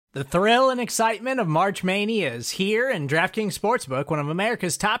The thrill and excitement of March Mania is here, and DraftKings Sportsbook, one of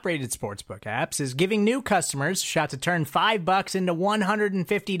America's top-rated sportsbook apps, is giving new customers a shot to turn $5 into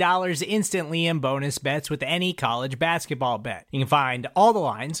 $150 instantly in bonus bets with any college basketball bet. You can find all the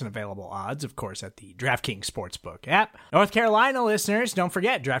lines and available odds, of course, at the DraftKings Sportsbook app. North Carolina listeners, don't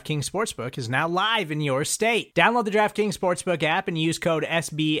forget, DraftKings Sportsbook is now live in your state. Download the DraftKings Sportsbook app and use code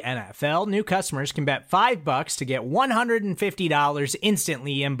SBNFL. New customers can bet $5 to get $150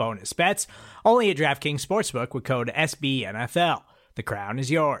 instantly in bonus bets, only at DraftKings Sportsbook with code SBNFL. The crown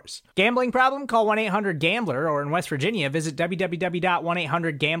is yours. Gambling problem? Call 1-800-GAMBLER, or in West Virginia, visit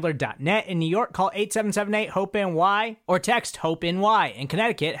www.1800gambler.net. In New York, call 877-8-HOPE-NY or text HOPE-NY. In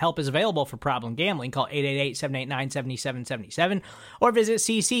Connecticut, help is available for problem gambling. Call 888-789-7777 or visit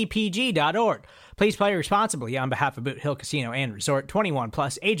ccpg.org. Please play responsibly on behalf of Boot Hill Casino and Resort. 21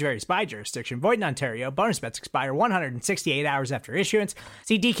 plus, age varies by jurisdiction. Void in Ontario. Bonus bets expire 168 hours after issuance.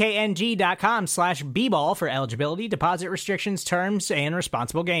 See dkng.com/bball for eligibility, deposit restrictions, terms, and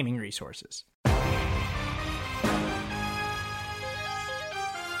responsible gaming resources.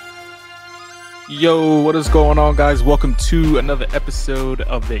 Yo, what is going on, guys? Welcome to another episode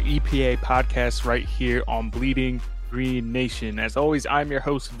of the EPA Podcast right here on Bleeding Green Nation. As always, I'm your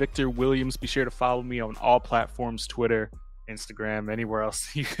host, Victor Williams. Be sure to follow me on all platforms, Twitter, Instagram, anywhere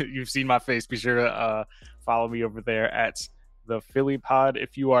else you've seen my face. Be sure to follow me over there at the Philly Pod.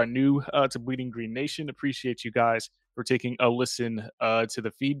 If you are new to Bleeding Green Nation, appreciate you guys for taking a listen to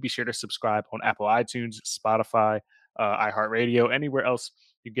the feed. Be sure to subscribe on Apple iTunes, Spotify, iHeartRadio, anywhere else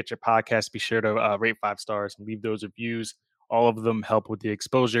you get your podcast. Be sure to rate 5 stars and leave those reviews. All of them help with the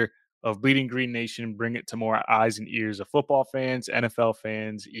exposure of Bleeding Green Nation, bring it to more eyes and ears of football fans, NFL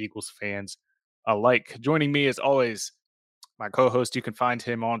fans, Eagles fans alike. Joining me as always, my co-host. You can find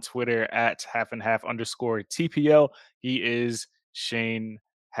him on Twitter at @halfandhalf_TPL. He is Shane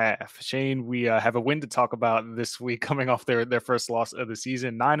Half. Shane, we have a win to talk about this week, coming off their first loss of the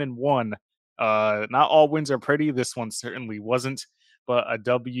season, 9-1. Not all wins are pretty. This one certainly wasn't, but a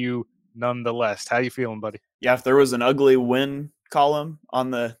W nonetheless. How you feeling, buddy? Yeah, if there was an ugly win column on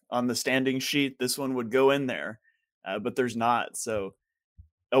the standing sheet, this one would go in there, but there's not. So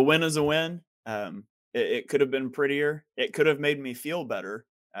a win is a win. It could have been prettier. It could have made me feel better.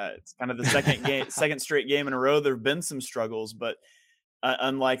 It's kind of the second straight game in a row. There have been some struggles, but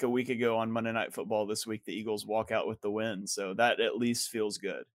unlike a week ago on Monday Night Football, this week the Eagles walk out with the win. So that at least feels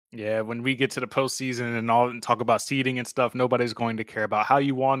good. Yeah, when we get to the postseason and talk about seeding and stuff, nobody's going to care about how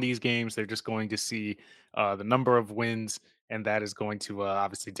you won these games. They're just going to see the number of wins, and that is going to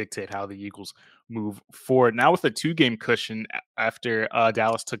obviously dictate how the Eagles move forward. Now with a 2-game cushion after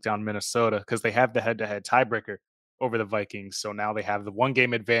Dallas took down Minnesota, because they have the head-to-head tiebreaker over the Vikings. So now they have the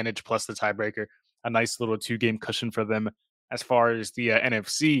 1-game advantage plus the tiebreaker, a nice little 2-game cushion for them as far as the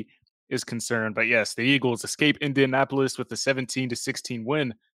NFC is concerned. But yes, the Eagles escape Indianapolis with a 17-16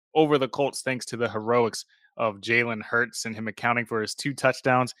 win over the Colts, thanks to the heroics of Jalen Hurts and him accounting for his 2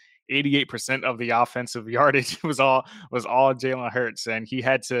 touchdowns. 88% of the offensive yardage was all Jalen Hurts, and he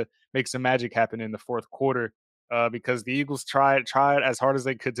had to make some magic happen in the fourth quarter because the Eagles tried as hard as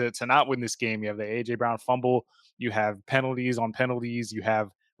they could to not win this game. You have the A.J. Brown fumble, you have penalties on penalties, you have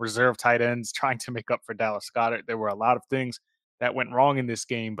reserve tight ends trying to make up for Dallas Goedert. There were a lot of things that went wrong in this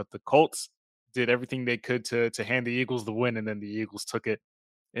game, but the Colts did everything they could to hand the Eagles the win, and then the Eagles took it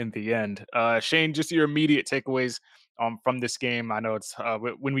in the end. Shane, just your immediate takeaways from this game. I know it's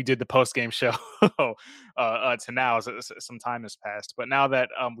when we did the post-game show to now, some time has passed. But now that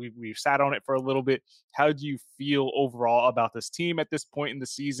we've sat on it for a little bit, how do you feel overall about this team at this point in the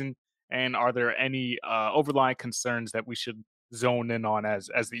season? And are there any overlying concerns that we should zone in on as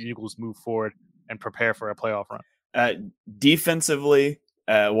the Eagles move forward and prepare for a playoff run? Defensively,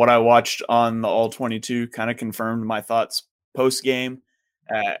 what I watched on the All-22 kind of confirmed my thoughts post-game.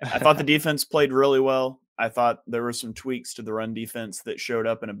 I thought the defense played really well. I thought there were some tweaks to the run defense that showed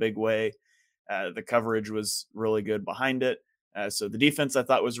up in a big way. The coverage was really good behind it. So the defense I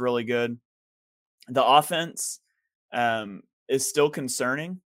thought was really good. The offense is still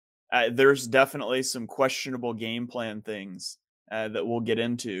concerning. There's definitely some questionable game plan things that we'll get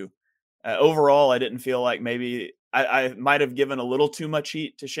into. Overall, I didn't feel like maybe I might have given a little too much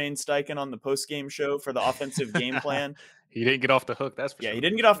heat to Shane Steichen on the post-game show for the offensive game plan. He didn't get off the hook, that's for sure. Yeah, he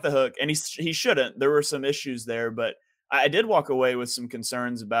didn't get off the hook, and he shouldn't. There were some issues there, but I did walk away with some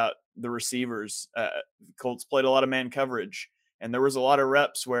concerns about the receivers. Colts played a lot of man coverage, and there was a lot of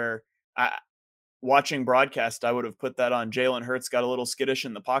reps where watching broadcast, I would have put that on. Jalen Hurts got a little skittish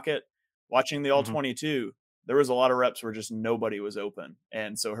in the pocket. Watching the All-22, there was a lot of reps where just nobody was open,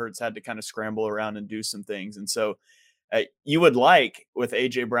 and so Hurts had to kind of scramble around and do some things. And so You would like, with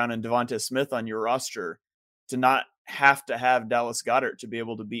A.J. Brown and Devonta Smith on your roster, to not have to have Dallas Goedert to be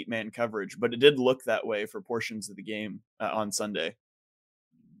able to beat man coverage, but it did look that way for portions of the game on Sunday.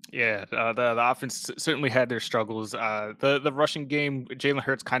 Yeah, the offense certainly had their struggles. The rushing game, Jalen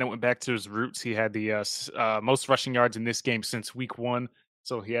Hurts kind of went back to his roots. He had the most rushing yards in this game since week 1,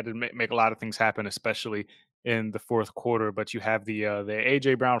 so he had to make a lot of things happen, especially in the fourth quarter. But you have the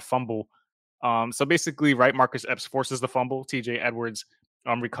AJ Brown fumble. So basically, right, Marcus Epps forces the fumble. TJ Edwards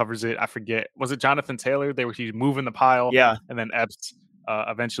recovers it. I forget, was it Jonathan Taylor? He's moving the pile, Yeah, and then Epps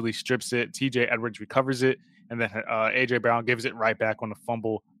eventually strips it. TJ Edwards recovers it, and then AJ Brown gives it right back on the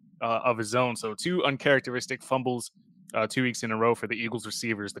fumble of his own. So 2 uncharacteristic fumbles 2 weeks in a row for the Eagles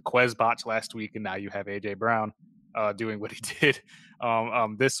receivers. The Quez botch last week, and now you have AJ Brown doing what he did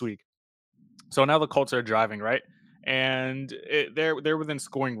this week. So now the Colts are driving, right? And they're within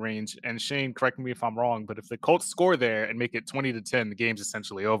scoring range. And Shane, correct me if I'm wrong, but if the Colts score there and make it 20-10, the game's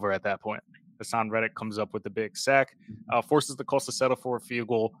essentially over at that point. Hassan Reddick comes up with a big sack, forces the Colts to settle for a field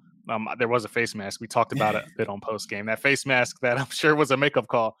goal. There was a face mask. We talked about it a bit on post game. That face mask that I'm sure was a makeup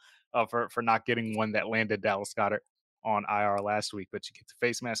call for not getting one that landed Dallas Goedert on IR last week. But you get the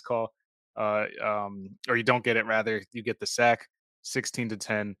face mask call, or you don't get it. Rather, you get the sack,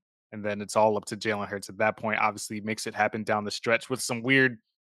 16-10. And then it's all up to Jalen Hurts at that point. Obviously, makes it happen down the stretch with some weird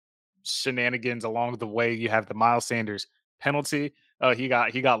shenanigans along the way. You have the Miles Sanders penalty. He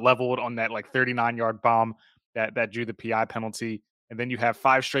got leveled on that like 39-yard bomb that drew the PI penalty. And then you have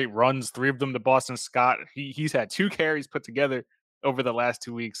 5 straight runs, 3 of them to Boston Scott. He's had 2 carries put together over the last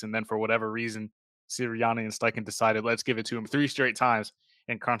 2 weeks. And then for whatever reason, Sirianni and Steichen decided, let's give it to him 3 straight times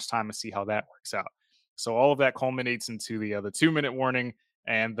in crunch time and see how that works out. So all of that culminates into the 2-minute warning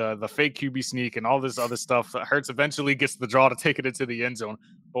and the fake QB sneak and all this other stuff. Hurts eventually gets the draw to take it into the end zone.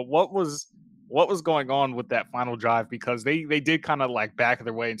 But what was going on with that final drive? Because they did kind of like back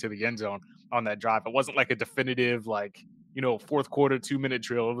their way into the end zone on that drive. It wasn't like a definitive fourth quarter 2-minute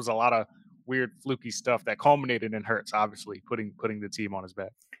drill. It was a lot of weird fluky stuff that culminated in Hurts obviously putting the team on his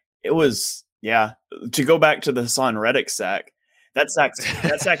back. It was, yeah. To go back to the Hassan Reddick sack, that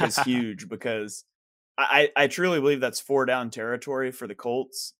sack is huge because I truly believe that's 4 down territory for the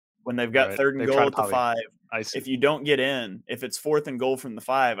Colts when they've got 3rd and goal at the 5. If you don't get in, if it's 4th and goal from the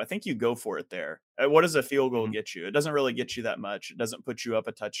 5, I think you go for it there. What does a field goal get you? It doesn't really get you that much. It doesn't put you up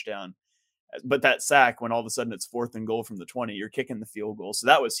a touchdown. But that sack, when all of a sudden it's 4th and goal from the 20, you're kicking the field goal. So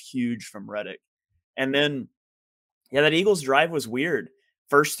that was huge from Reddick. And then, yeah, that Eagles drive was weird.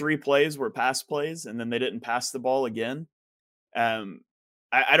 First 3 plays were pass plays, and then they didn't pass the ball again.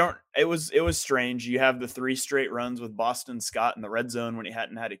 It was strange. You have the 3 straight runs with Boston Scott in the red zone when he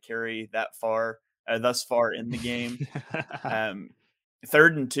hadn't had to carry that far, thus far in the game.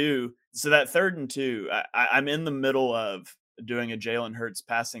 3rd and 2. So that 3rd and 2, I'm in the middle of doing a Jalen Hurts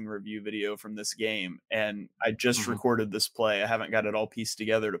passing review video from this game. And I just recorded this play. I haven't got it all pieced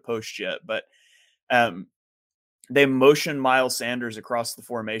together to post yet, but they motion Miles Sanders across the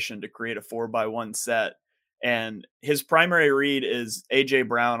formation to create a 4-by-1 set. And his primary read is AJ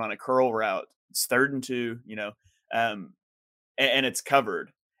Brown on a curl route. It's 3rd and 2, and it's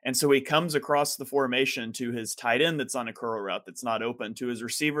covered. And so he comes across the formation to his tight end that's on a curl route that's not open, to his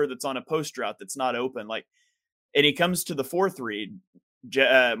receiver that's on a post route that's not open. And he comes to the 4th read.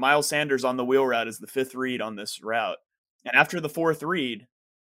 Miles Sanders on the wheel route is the 5th read on this route. And after the 4th read,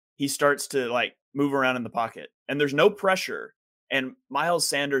 he starts to move around in the pocket. And there's no pressure. And Miles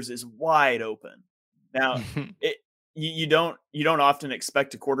Sanders is wide open. Now, you don't often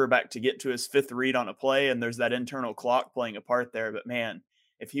expect a quarterback to get to his 5th read on a play, and there's that internal clock playing a part there. But man,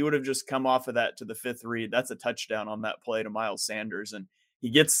 if he would have just come off of that to the 5th read, that's a touchdown on that play to Miles Sanders. And he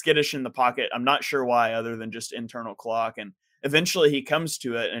gets skittish in the pocket. I'm not sure why, other than just internal clock. And eventually he comes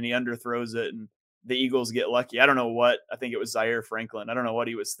to it and he underthrows it, and the Eagles get lucky. I don't know what. I think it was Zaire Franklin. I don't know what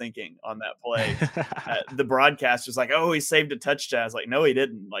he was thinking on that play. The broadcast was like, "Oh, he saved a touchdown." I was like, "No, he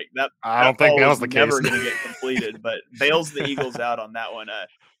didn't." That I don't think that was the case. Never going to get completed, but bails the Eagles out on that one.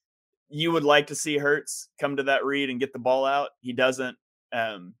 You would like to see Hurts come to that read and get the ball out. He doesn't,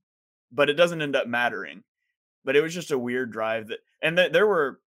 but it doesn't end up mattering. But it was just a weird drive there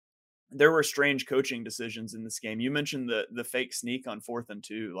were strange coaching decisions in this game. You mentioned the fake sneak on 4th and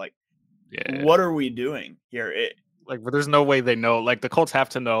 2. Yeah. What are we doing here? But there's no way they know. The Colts have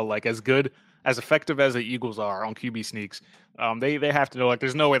to know. As effective as the Eagles are on QB sneaks, they have to know.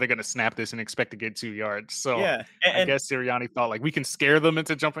 There's no way they're going to snap this and expect to get 2 yards. So yeah, I guess Sirianni thought we can scare them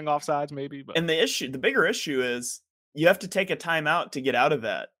into jumping off sides, maybe. But the bigger issue is you have to take a timeout to get out of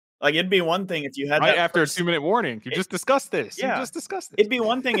that. Like, it'd be one thing if you had right that after a 2-minute warning. You just discussed this. Yeah. You just discussed this. It'd be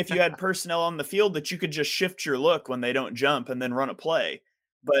one thing if you had personnel on the field that you could just shift your look when they don't jump and then run a play.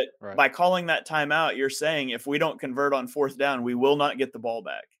 But Right. by calling that timeout, you're saying if we don't convert on 4th down, we will not get the ball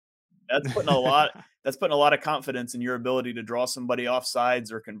back. That's putting a lot of confidence in your ability to draw somebody off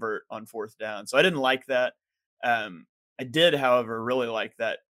sides or convert on 4th down. So I didn't like that. I did, however, really like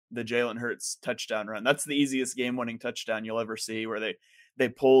the Jalen Hurts touchdown run. That's the easiest game-winning touchdown you'll ever see, where they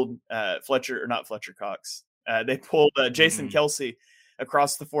pulled Fletcher Cox. They pulled Jason Kelsey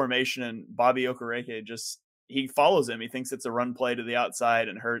across the formation, and Bobby Okereke he follows him. He thinks it's a run play to the outside,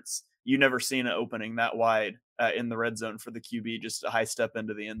 and Hurts. You never seen an opening that wide in the red zone for the QB, just a high step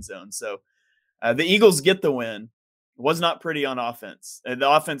into the end zone. So the Eagles get the win. It was not pretty on offense. The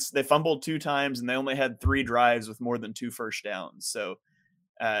offense, they fumbled 2 times, and they only had 3 drives with more than 2 first downs. So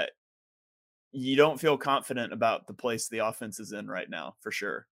you don't feel confident about the place the offense is in right now, for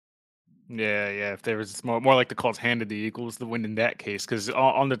sure. Yeah. If there was more like the Colts handed the Eagles the win in that case, because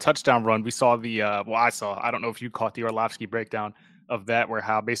on the touchdown run, we saw I don't know if you caught the Orlovsky breakdown of that, where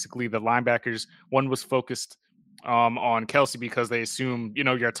how basically the linebackers, one was focused on Kelsey because they assume,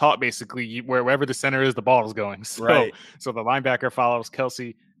 you're taught basically wherever the center is, the ball is going. So, Right. So the linebacker follows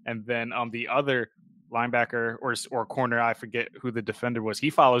Kelsey, and then the other linebacker or corner, I forget who the defender was, he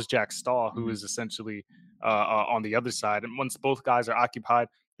follows Jack Stahl, who is essentially on the other side. And once both guys are occupied,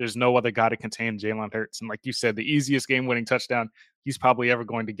 there's no other guy to contain Jalen Hurts. And like you said, the easiest game-winning touchdown he's probably ever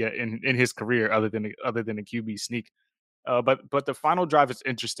going to get in his career, other than a QB sneak. But the final drive is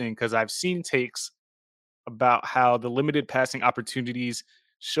interesting because I've seen takes about how the limited passing opportunities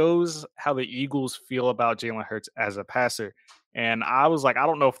shows how the Eagles feel about Jalen Hurts as a passer. And I was like, I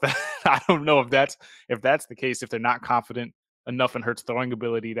don't know if that's the case, if they're not confident enough in Hurts' throwing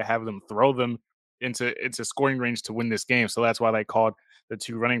ability to have them throw them into scoring range to win this game. So that's why they called the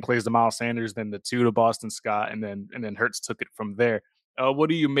 2 running plays to Miles Sanders, then the 2 to Boston Scott, and then Hurts took it from there. What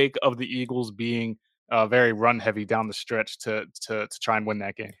do you make of the Eagles being very run heavy down the stretch to try and win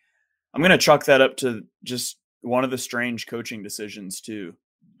that game? I'm going to chalk that up to just one of the strange coaching decisions too.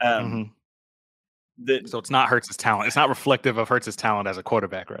 So it's not Hurts' talent. It's not reflective of Hurts' talent as a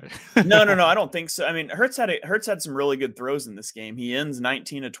quarterback, right? No, I don't think so. I mean, Hurts had some really good throws in this game. He ends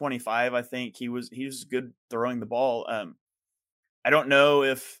 19 of 25. I think he was good throwing the ball. I don't know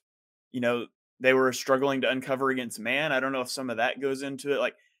if they were struggling to uncover against man. I don't know if some of that goes into it.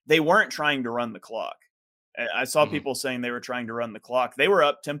 Like, they weren't trying to run the clock. I saw people saying they were trying to run the clock. They were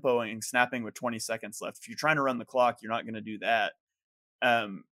up tempoing, snapping with 20 seconds left. If you're trying to run the clock, you're not going to do that.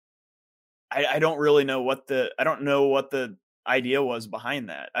 I don't really know what the idea was behind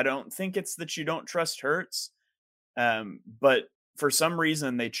that. I don't think it's that you don't trust Hurts, but for some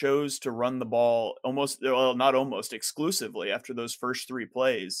reason they chose to run the ball not exclusively after those first 3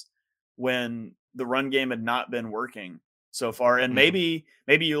 plays when the run game had not been working so far. And maybe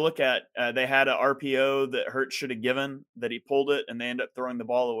you look at they had a RPO that Hurts should have given, that he pulled it and they end up throwing the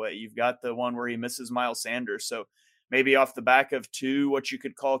ball away. You've got the one where he misses Miles Sanders. So maybe off the back of 2 what you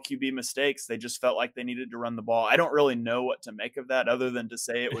could call QB mistakes, they just felt like they needed to run the ball. I don't really know what to make of that other than to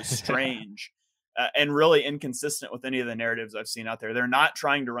say it was strange and really inconsistent with any of the narratives I've seen out there. They're not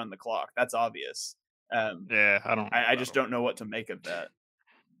trying to run the clock. That's obvious. I just don't know what to make of that.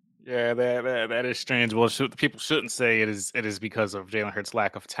 Yeah, that is strange. Well, people shouldn't say it is because of Jalen Hurts'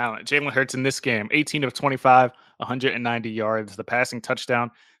 lack of talent. Jalen Hurts in this game, 18 of 25, 190 yards, the passing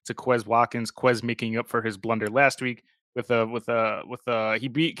touchdown to Quez Watkins. Quez making up for his blunder last week he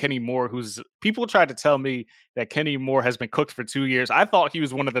beat Kenny Moore, who's people tried to tell me that Kenny Moore has been cooked for 2 years. I thought he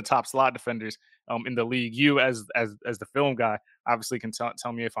was one of the top slot defenders in the league. You as the film guy obviously can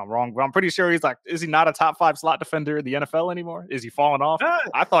tell me if I'm wrong, but I'm pretty sure is he not a top 5 slot defender in the NFL anymore? Is he falling off?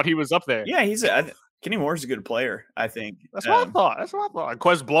 I thought he was up there. Yeah, Kenny Moore's a good player, I think. That's what I thought.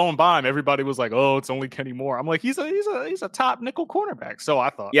 Quez blowing by him. Everybody was like, "Oh, it's only Kenny Moore." I'm like, he's a top nickel cornerback. So I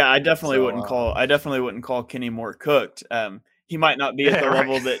thought. Yeah, I definitely wouldn't call Kenny Moore cooked. He might not be at the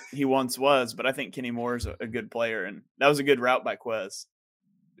level that he once was, but I think Kenny Moore's a good player, and that was a good route by Quez.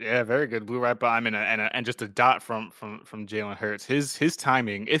 Yeah, very good. Blew right by him and just a dot from Jalen Hurts. His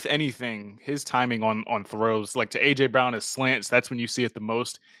timing, if anything, his timing on throws, like to AJ Brown as slants, that's when you see it the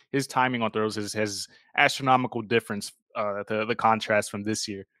most. His timing on throws has astronomical difference. The contrast from this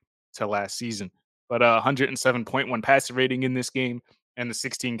year to last season. But 107.1 passer rating in this game and the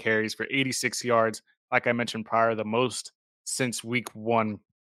 16 carries for 86 yards. Like I mentioned prior, the most since week 1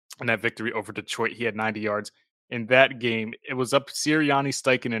 in that victory over Detroit. He had 90 yards. In that game, it was up Sirianni,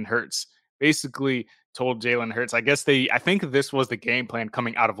 Steichen, and Hurts. Basically told Jalen Hurts, I think this was the game plan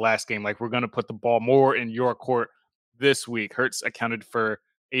coming out of last game. Like, we're going to put the ball more in your court this week. Hurts accounted for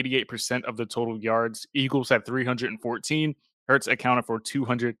 88% of the total yards. Eagles had 314. Hurts accounted for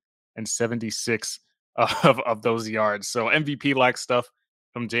 276 of those yards. So MVP-like stuff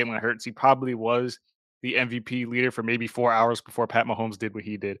from Jalen Hurts. He probably was the MVP leader for maybe 4 hours before Pat Mahomes did what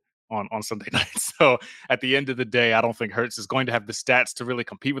he did on Sunday night. So at the end of the day, I don't think Hurts is going to have the stats to really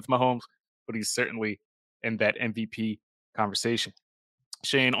compete with Mahomes, but he's certainly in that MVP conversation.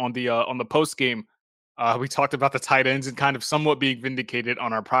 Shane, on the post game, we talked about the tight ends and kind of somewhat being vindicated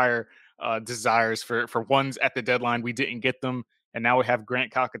on our prior desires for ones at the deadline. We didn't get them, and now we have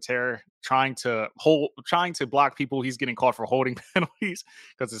Grant Calcaterra trying to block people. He's getting called for holding penalties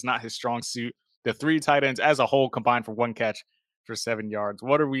because it's not his strong suit. The 3 tight ends as a whole combined for 1 catch for 7 yards.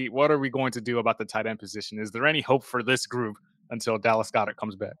 What are we going to do about the tight end position? Is there any hope for this group until Dallas Goedert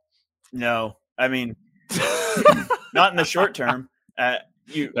comes back? No, I mean, not in the short term.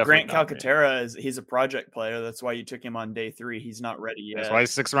 Grant Calcaterra he's a project player. That's why you took him on day 3. He's not ready yet. That's why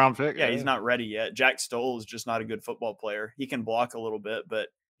he's 6th-round pick. Yeah, he's not ready yet. Jack Stoll is just not a good football player. He can block a little bit, but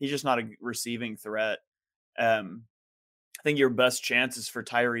he's just not a receiving threat. I think your best chance is for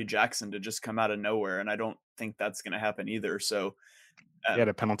Tyree Jackson to just come out of nowhere, and I don't think that's going to happen either. So he had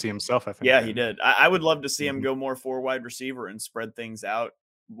a penalty himself, I think. Yeah, he did. I would love to see him go more 4 wide receiver and spread things out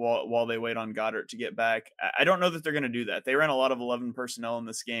while they wait on Goedert to get back. I don't know that they're going to do that. They ran a lot of 11 personnel in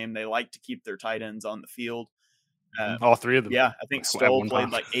this game. They like to keep their tight ends on the field. All 3 of them. Yeah, I think Stoll played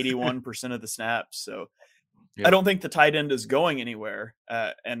like 81% of the snaps. So I don't think the tight end is going anywhere.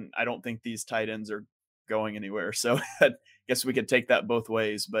 And I don't think these tight ends are going anywhere. So I guess we could take that both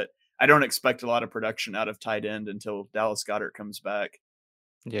ways. But I don't expect a lot of production out of tight end until Dallas Goedert comes back.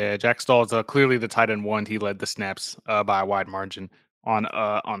 Yeah, Jack Stoll is clearly the tight end 1. He led the snaps by a wide margin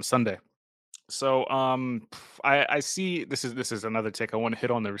on Sunday. So I see this is another take. I want to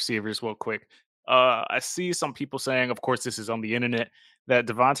hit on the receivers real quick. I see some people saying, of course, this is on the internet, that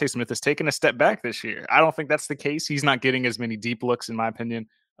Devontae Smith has taken a step back this year. I don't think that's the case. He's not getting as many deep looks, in my opinion.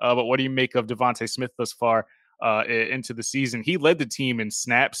 But what do you make of Devontae Smith thus far into the season? He led the team in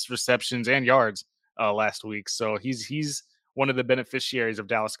snaps, receptions, and yards last week. So he's one of the beneficiaries of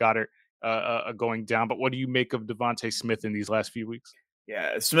Dallas Goedert going down. But what do you make of Devontae Smith in these last few weeks?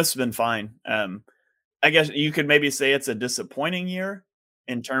 Yeah, Smith's been fine. I guess you could maybe say it's a disappointing year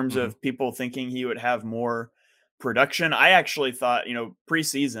in terms of people thinking he would have more production. I actually thought,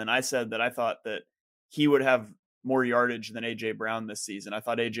 preseason, I said that I thought that he would have more yardage than A.J. Brown this season. I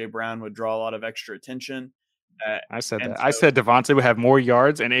thought A.J. Brown would draw a lot of extra attention. I said that. So, I said Devontae would have more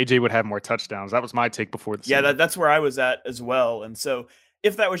yards and A.J. would have more touchdowns. That was my take before the season. Yeah, that's where I was at as well. And so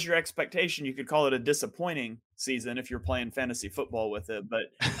if that was your expectation, you could call it a disappointing season if you're playing fantasy football with it. But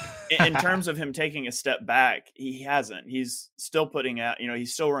in terms of him taking a step back, he hasn't. He's still putting out, he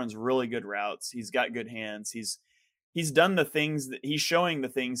still runs really good routes. He's got good hands. He's done the things that he's showing the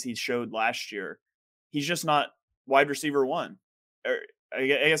things he showed last year. He's just not wide receiver 1. Or I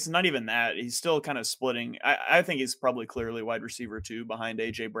guess not even that. He's still kind of splitting. I think he's probably clearly wide receiver 2 behind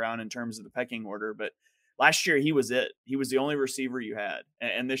A.J. Brown in terms of the pecking order. But last year, he was it. He was the only receiver you had.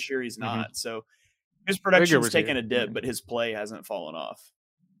 And this year, he's not. So his production's taken a dip, but his play hasn't fallen off.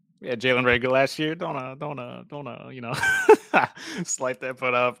 Yeah, Jalen Reagor last year. Don't slight that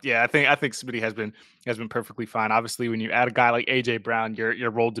foot up. Yeah, I think Smitty has been perfectly fine. Obviously, when you add a guy like A.J. Brown,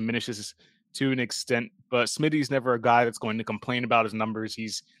 your role diminishes to an extent. But Smitty's never a guy that's going to complain about his numbers.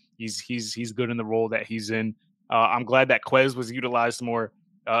 He's good in the role that he's in. I'm glad that Quez was utilized more.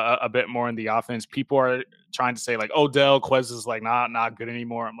 A bit more in the offense. People are trying to say like Odell Quez is like not good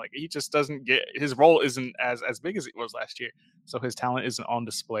anymore. I'm like, he just doesn't get, his role isn't as big as it was last year, so his talent isn't on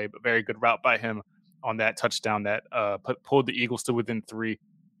display. But very good route by him on that touchdown that pulled the Eagles to within 3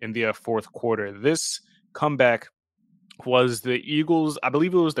 in the fourth quarter. This comeback was the Eagles, I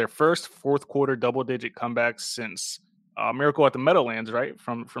believe it was their first fourth quarter double-digit comeback since Miracle at the Meadowlands, right?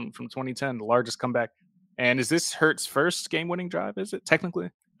 From 2010, the largest comeback. And is this Hurts' first game-winning drive? Is it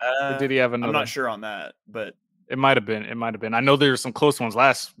technically? Or did he have another? I'm not sure on that, but it might have been. I know there were some close ones.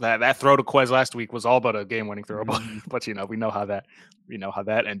 That throw to Quez last week was all but a game-winning throw, but we know how that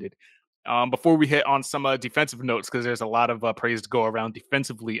ended. Before we hit on some defensive notes, because there's a lot of praise to go around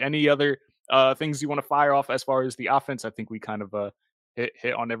defensively. Any other things you want to fire off as far as the offense? I think we kind of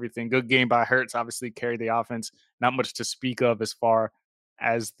hit on everything. Good game by Hurts. Obviously carried the offense. Not much to speak of as far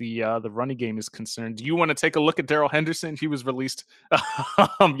as the running game is concerned. Do you want to take a look at Darrell Henderson? He was released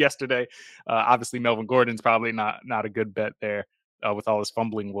yesterday. Obviously, Melvin Gordon's probably not a good bet there with all his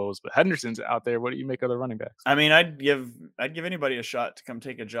fumbling woes, but Henderson's out there. What do you make of the running backs? I mean, I'd give anybody a shot to come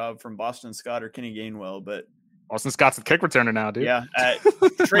take a job from Boston Scott or Kenny Gainwell, but Austin Scott's the kick returner now, dude. Yeah.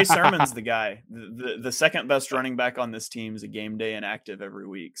 Trey Sermon's the guy. The second best running back on this team is a game day inactive every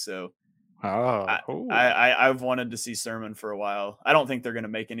week. So I've wanted to see Sermon for a while. I don't think they're going to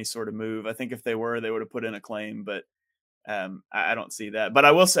make any sort of move. I think if they were, they would have put in a claim, but I don't see that. But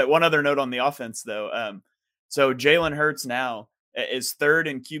I will say one other note on the offense, though. So Jalen Hurts now is third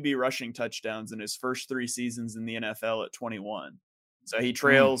in QB rushing touchdowns in his first 3 seasons in the NFL at 21. So he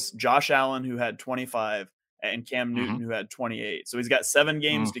trails Josh Allen, who had 25, and Cam Newton, who had 28. So he's got 7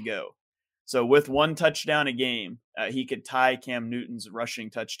 games to go. So with 1 touchdown a game, he could tie Cam Newton's rushing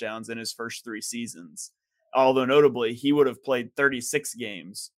touchdowns in his first 3 seasons. Although notably, he would have played 36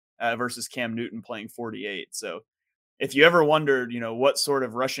 games versus Cam Newton playing 48. So if you ever wondered, what sort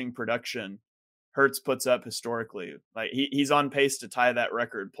of rushing production Hurts puts up historically, like he's on pace to tie that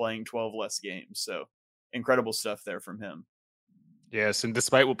record playing 12 less games. So incredible stuff there from him. Yes, and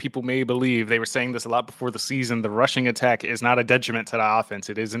despite what people may believe, they were saying this a lot before the season, the rushing attack is not a detriment to the offense.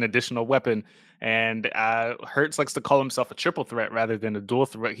 It is an additional weapon. And Hurts likes to call himself a triple threat rather than a dual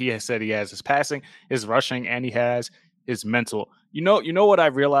threat. He has said he has his passing, his rushing, and he has his mental. You know what I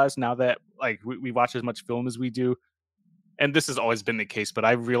realized now that we watch as much film as we do, and this has always been the case, but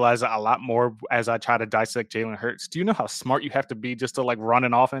I realize a lot more as I try to dissect Jalen Hurts. Do you know how smart you have to be just to run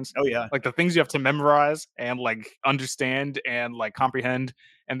an offense? Oh yeah. The things you have to memorize and understand and comprehend.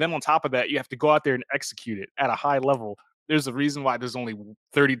 And then on top of that, you have to go out there and execute it at a high level. There's a reason why there's only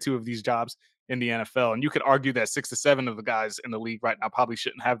 32 of these jobs in the NFL. And you could argue that 6 to 7 of the guys in the league right now probably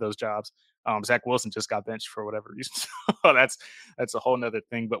shouldn't have those jobs. Zach Wilson just got benched for whatever reason. So that's a whole nother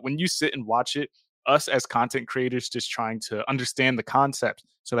thing. But when you sit and watch it, us as content creators just trying to understand the concept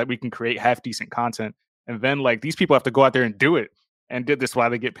so that we can create half decent content. And then these people have to go out there and do it. And did this why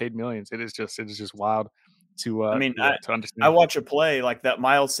they get paid millions. It is just wild to to understand. I watch a play like that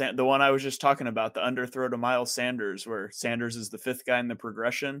the one I was just talking about, the underthrow to Miles Sanders, where Sanders is the 5th guy in the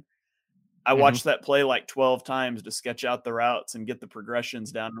progression. I watched that play 12 times to sketch out the routes and get the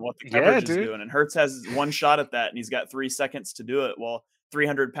progressions down and what the coverage is doing. And Hurts has 1 shot at that, and he's got 3 seconds to do it while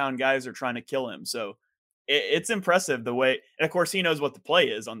 300-pound guys are trying to kill him. So it's impressive the way, and of course he knows what the play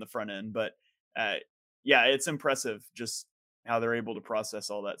is on the front end, but it's impressive just how they're able to process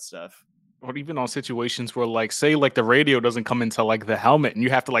all that stuff. Or even on situations where say the radio doesn't come into the helmet and you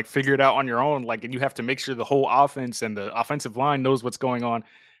have to figure it out on your own, and you have to make sure the whole offense and the offensive line knows what's going on.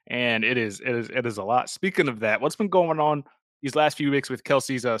 And it is a lot. Speaking of that, what's been going on these last few weeks with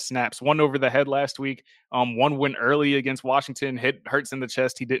Kelsey's snaps? 1 over the head last week. 1 went early against Washington, hit Hurts in the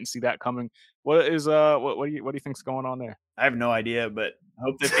chest. He didn't see that coming. What do you think's going on there? I have no idea, but I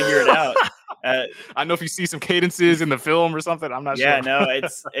hope they figure it out. I know if you see some cadences in the film or something, I'm not sure. Yeah, no,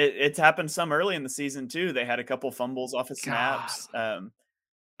 it's happened some early in the season too. They had a couple fumbles off of snaps.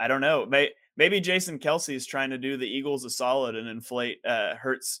 I don't know. Maybe Jason Kelsey is trying to do the Eagles a solid and inflate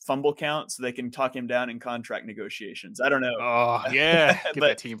Hurts' fumble count so they can talk him down in contract negotiations. I don't know. Oh, yeah.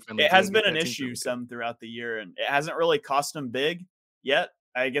 But it has been an issue some throughout the year, and it hasn't really cost him big yet.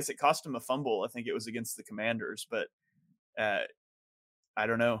 I guess it cost him a fumble. I think it was against the Commanders, but I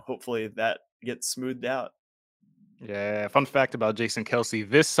don't know. Hopefully that gets smoothed out. Yeah. Fun fact about Jason Kelsey: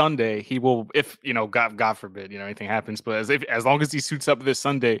 this Sunday he will, if God forbid, anything happens, but as long as he suits up this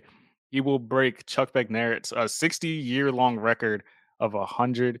Sunday, he will break Chuck Bednarret's 60-year-long record of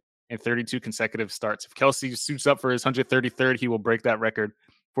 132 consecutive starts. If Kelsey suits up for his 133rd, he will break that record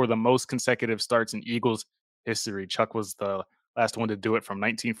for the most consecutive starts in Eagles history. Chuck was the last one to do it from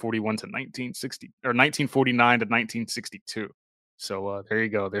 1941 to 1960, or 1949 to 1962. So there you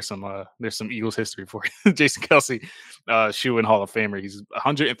go. There's some Eagles history for you. Jason Kelsey, shoe-in Hall of Famer. He's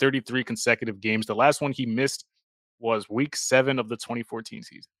 133 consecutive games. The last one he missed was week 7 of the 2014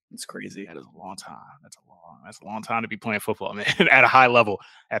 season. It's crazy. That is a long time. That's a long time to be playing football, man, at a high level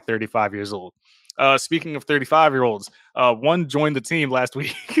at 35 years old. Speaking of 35-year-olds, one joined the team last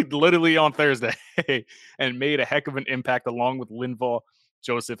week, literally on Thursday, and made a heck of an impact along with Linval,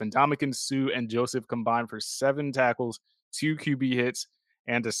 Joseph, and Ndamukong Suh and Joseph combined for 7 tackles, 2 QB hits,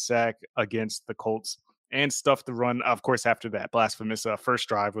 and a sack against the Colts, and stuffed the run, of course, after that blasphemous first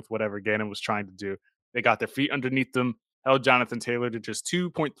drive with whatever Gannon was trying to do. They got their feet underneath them, held Jonathan Taylor to just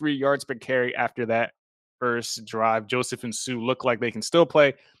 2.3 yards per carry after that first drive. Joseph and Suh look like they can still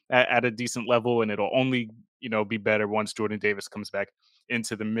play at a decent level, and it'll only be better once Jordan Davis comes back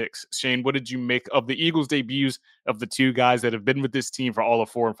into the mix. Shane, what did you make of the Eagles' debuts of the 2 guys that have been with this team for all of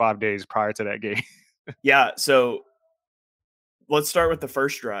 4 and 5 days prior to that game? Yeah, so let's start with the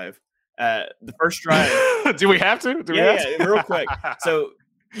first drive. The first drive. Do we have to? Yeah, real quick. So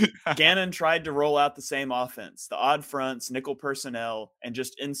Gannon tried to roll out the same offense, the odd fronts, nickel personnel, and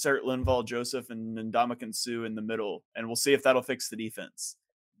just insert Linval Joseph and Ndamukong Suh in the middle, and we'll see if that'll fix the defense.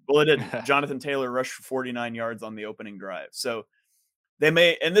 Well, it didn't. Jonathan Taylor rushed for 49 yards on the opening drive. So they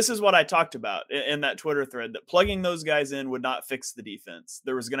may, and this is what I talked about in that Twitter thread, that plugging those guys in would not fix the defense.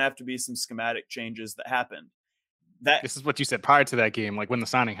 There was going to have to be some schematic changes that happened. This is what you said prior to that game, like when the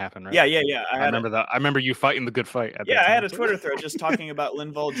signing happened, right? Yeah. I remember that. I remember you fighting the good fight. I had a Twitter thread just talking about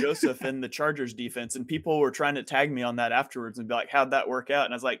Linval Joseph and the Chargers defense, and people were trying to tag me on that afterwards and be like, "How'd that work out?"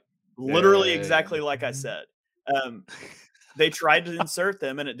 And I was like, literally exactly like I said. They tried to insert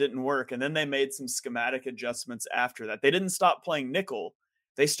them and it didn't work, and then they made some schematic adjustments after that. They didn't stop playing nickel.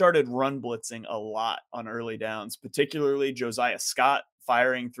 They started run blitzing a lot on early downs, particularly Josiah Scott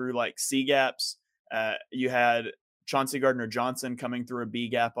firing through like C gaps. You had Chauncey Gardner-Johnson coming through a B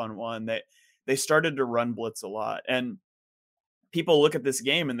gap on one. They started to run blitz a lot. And people look at this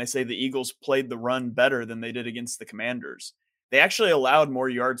game and they say the Eagles played the run better than they did against the Commanders. They actually allowed more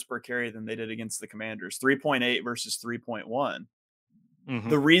yards per carry than they did against the Commanders, 3.8 versus 3.1. Mm-hmm.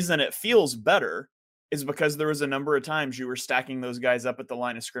 The reason it feels better is because there was a number of times you were stacking those guys up at the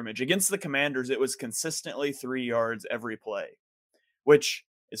line of scrimmage. Against the Commanders, it was consistently 3 yards every play, which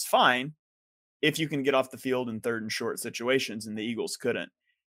is fine if you can get off the field in third and short situations, and the Eagles couldn't.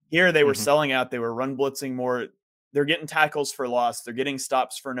 Here they were selling out. They were run blitzing more. They're getting tackles for loss. They're getting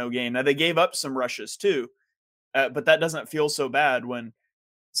stops for no gain. Now, they gave up some rushes too, but that doesn't feel so bad when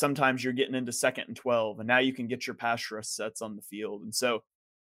sometimes you're getting into 2nd and 12, and now you can get your pass rush sets on the field. And so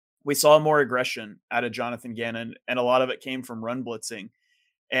we saw more aggression out of Jonathan Gannon, and a lot of it came from run blitzing.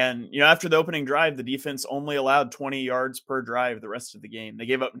 And, after the opening drive, the defense only allowed 20 yards per drive the rest of the game. They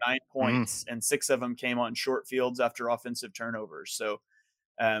gave up 9 points, and 6 of them came on short fields after offensive turnovers. So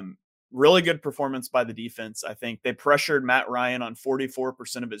really good performance by the defense. I think they pressured Matt Ryan on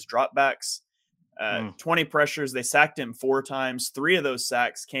 44% of his dropbacks, 20 pressures. They sacked him 4 times. 3 of those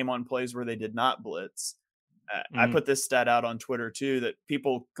sacks came on plays where they did not blitz. I put this stat out on Twitter too, that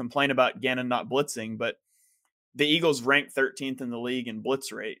people complain about Gannon not blitzing, but the Eagles ranked 13th in the league in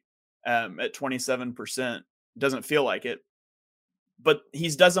blitz rate at 27%. Doesn't feel like it, but he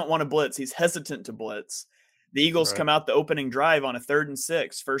doesn't want to blitz. He's hesitant to blitz. The Eagles come out the opening drive on a 3rd and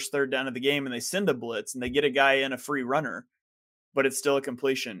 6, first third down of the game, and they send a blitz and they get a guy in a free runner, but it's still a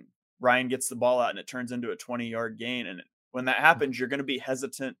completion. Ryan gets the ball out and it turns into a 20-yard gain. And when that happens, you're going to be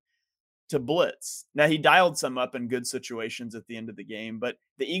hesitant to blitz. Now, he dialed some up in good situations at the end of the game, but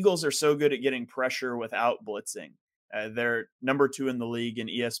the Eagles are so good at getting pressure without blitzing. They're number 2 in the league in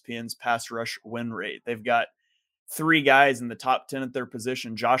ESPN's pass rush win rate. They've got 3 guys in the top 10 at their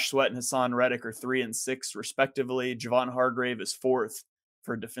position. Josh Sweat and Hassan Reddick are 3 and 6 respectively. Javon Hargrave is 4th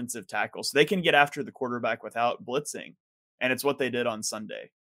for defensive tackle. So they can get after the quarterback without blitzing. And it's what they did on Sunday.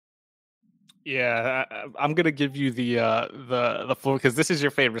 Yeah, I'm gonna give you the floor because this is your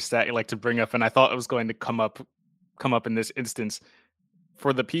favorite stat you like to bring up, and I thought it was going to come up in this instance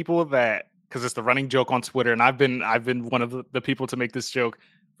for the people that, because it's the running joke on Twitter, and I've been one of the people to make this joke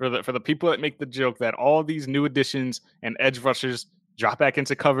for the people that make the joke that all these new additions and edge rushers drop back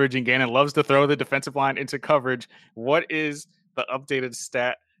into coverage, and Gannon loves to throw the defensive line into coverage. What is the updated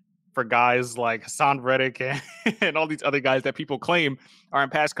stat for guys like Hassan Reddick and all these other guys that people claim are in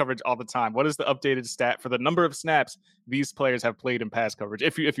pass coverage all the time? What is the updated stat for the number of snaps these players have played in pass coverage?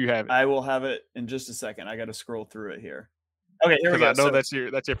 If you have it, I will have it in just a second. I got to scroll through it here. Okay, here we go. I know that's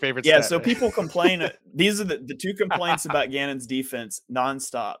your favorite. Yeah, stat, so right? People complain. These are the 2 complaints about Gannon's defense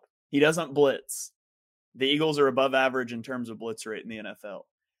nonstop. He doesn't blitz. The Eagles are above average in terms of blitz rate in the NFL.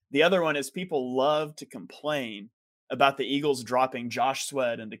 The other one is people love to complain about the Eagles dropping Josh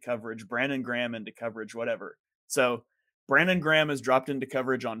Sweat into coverage, Brandon Graham into coverage, whatever. So Brandon Graham has dropped into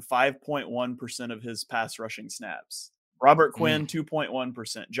coverage on 5.1% of his pass rushing snaps. Robert Quinn,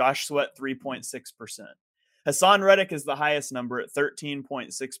 2.1%. Josh Sweat, 3.6%. Hassan Reddick is the highest number at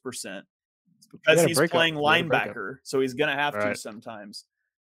 13.6%. Because he's playing linebacker, so he's going to have to sometimes.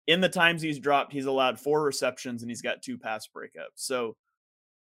 In the times he's dropped, he's allowed 4 receptions and he's got 2 pass breakups. So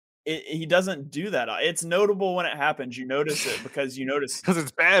he doesn't do that. It's notable when it happens. You notice it because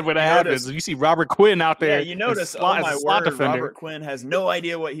it's bad when it happens. You see Robert Quinn out there. Yeah, you notice. Oh my word, Robert Quinn has no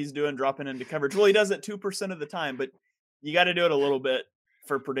idea what he's doing dropping into coverage. Well, he does it 2% of the time, but you got to do it a little bit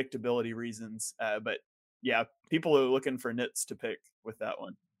for predictability reasons. But yeah, people are looking for nits to pick with that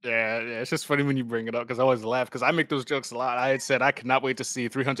one. Yeah, it's just funny when you bring it up because I always laugh because I make those jokes a lot. I had said I could not wait to see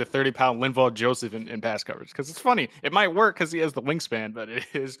 330-pound Linval Joseph in pass coverage because it's funny. It might work because he has the wingspan, but it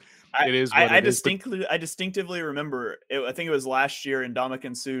is. I distinctively remember. I think it was last year in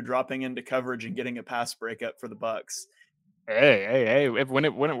Ndamukong Suh dropping into coverage and getting a pass breakup for the Bucs. Hey! When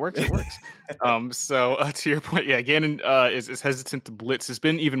it works, it works. So to your point, yeah, Gannon is hesitant to blitz. It's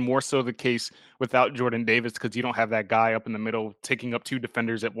been even more so the case without Jordan Davis because you don't have that guy up in the middle taking up two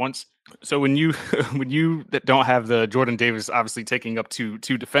defenders at once. So when you when you don't have the Jordan Davis obviously taking up two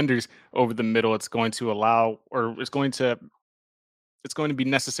defenders over the middle, it's going to allow, or it's going to be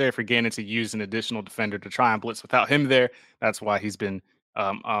necessary for Gannon to use an additional defender to try and blitz without him there. That's why he's been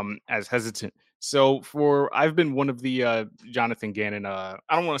as hesitant. So I've been one of the Jonathan Gannon, I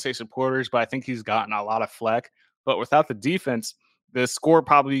don't want to say supporters, but I think he's gotten a lot of flack. But without the defense, the score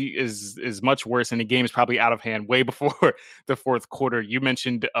probably is much worse, and the game is probably out of hand way before the fourth quarter. You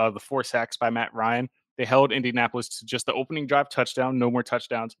mentioned the 4 sacks by Matt Ryan. They held Indianapolis to just the opening drive touchdown, no more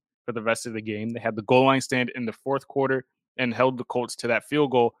touchdowns for the rest of the game. They had the goal line stand in the fourth quarter and held the Colts to that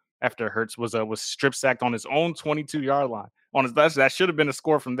field goal after Hurts was strip sacked on his own 22-yard line. That should have been a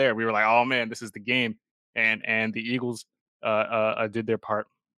score from there. We were like, oh man, this is the game, and the Eagles did their part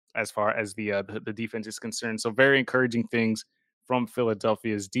as far as the defense is concerned. So very encouraging things from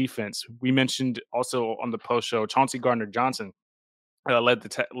Philadelphia's defense. We mentioned also on the post show Chauncey Gardner-Johnson led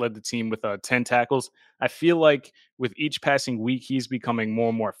the team with 10 tackles. I feel like with each passing week, he's becoming more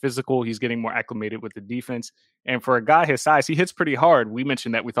and more physical. He's getting more acclimated with the defense. And for a guy his size, he hits pretty hard. We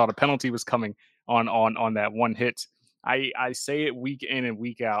mentioned that we thought a penalty was coming on that one hit. I say it week in and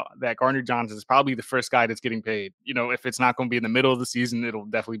week out that Gardner Johnson is probably the first guy that's getting paid. You know, if it's not going to be in the middle of the season, it'll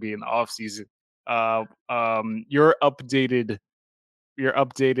definitely be in the off season. Your updated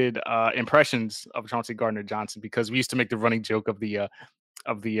impressions of Chauncey Gardner Johnson, because we used to make the running joke of the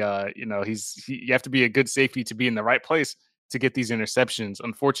you have to be a good safety to be in the right place to get these interceptions.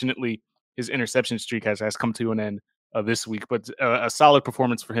 Unfortunately, his interception streak has come to an end this week, but a solid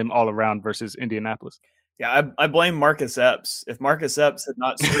performance for him all around versus Indianapolis. Yeah, I blame Marcus Epps. If Marcus Epps had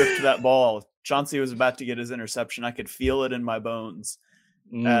not stripped that ball, Chauncey was about to get his interception. I could feel it in my bones.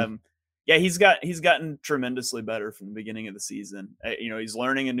 Yeah, he's gotten tremendously better from the beginning of the season. He's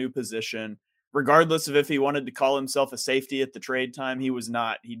learning a new position. Regardless of if he wanted to call himself a safety at the trade time, he was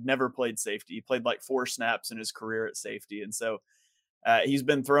not. He'd never played safety. He played like 4 snaps in his career at safety. And so he's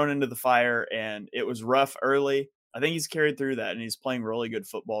been thrown into the fire, and it was rough early. I think he's carried through that, and he's playing really good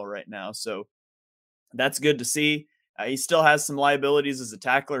football right now. So that's good to see. He still has some liabilities as a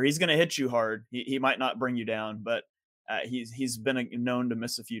tackler. He's going to hit you hard. He might not bring you down, but he's been known to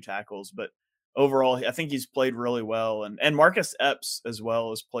miss a few tackles. But overall, I think he's played really well. And Marcus Epps as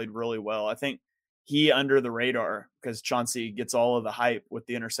well has played really well. I think he under the radar because Chauncey gets all of the hype with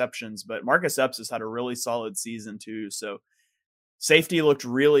the interceptions. But Marcus Epps has had a really solid season too. So safety looked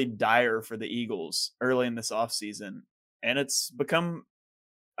really dire for the Eagles early in this offseason. And it's become,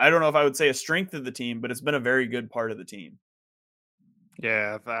 I don't know if I would say a strength of the team, but it's been a very good part of the team.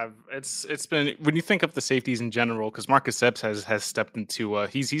 Yeah, it's been, when you think of the safeties in general, because Marcus Epps has stepped into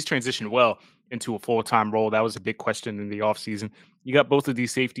he's transitioned well into a full-time role. That was a big question in the offseason. You got both of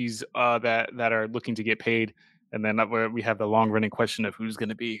these safeties that are looking to get paid, and then where we have the long-running question of who's going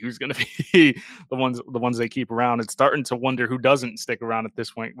to be the ones they keep around. It's starting to wonder who doesn't stick around at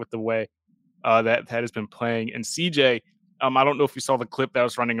this point with the way that has been playing. And CJ, I don't know if you saw the clip that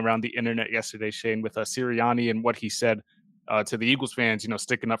was running around the internet yesterday, Shane, with Sirianni and what he said to the Eagles fans,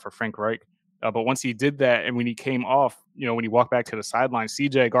 sticking up for Frank Reich. But once he did that, and when he came off, when he walked back to the sideline,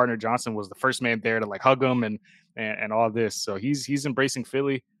 CJ Gardner-Johnson was the first man there to like hug him and all this. So he's embracing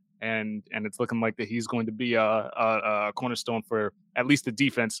Philly, and it's looking like that he's going to be a cornerstone for at least the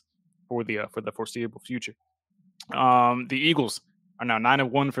defense for the foreseeable future. The Eagles are now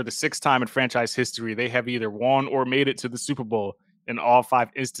 9-1 for the 6th time in franchise history. They have either won or made it to the Super Bowl in all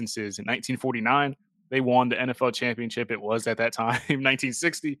 5 instances. In 1949, they won the NFL championship. It was at that time.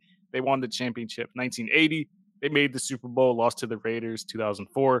 1960, they won the championship. 1980, they made the Super Bowl, lost to the Raiders.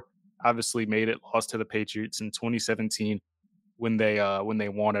 2004, obviously made it, lost to the Patriots. In 2017, when they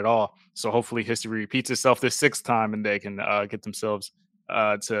won it all. So hopefully history repeats itself this 6th time, and they can get themselves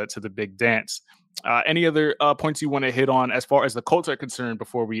to the big dance. Any other points you want to hit on as far as the Colts are concerned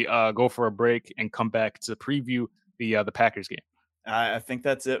before we go for a break and come back to preview the Packers game? I think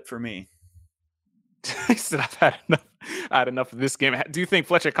that's it for me. He said, I had enough of this game. Do you think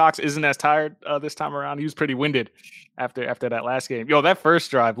Fletcher Cox isn't as tired this time around? He was pretty winded after that last game. Yo, that first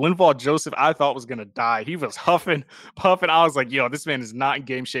drive, Linval Joseph, I thought was going to die. He was huffing, puffing. I was like, yo, this man is not in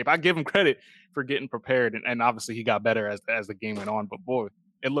game shape. I give him credit for getting prepared, and obviously he got better as the game went on. But boy,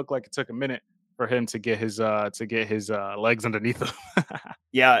 it looked like it took a minute for him to get his legs underneath him.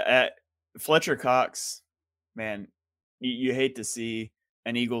 Yeah, Fletcher Cox, man, you hate to see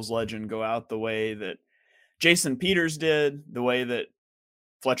an Eagles legend go out the way that Jason Peters did, the way that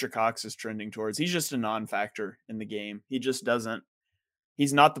Fletcher Cox is trending towards. He's just a non-factor in the game. He just doesn't.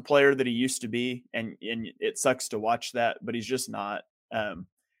 He's not the player that he used to be, and it sucks to watch that, but he's just not.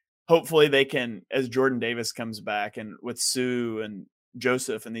 Hopefully they can, as Jordan Davis comes back and with Sue and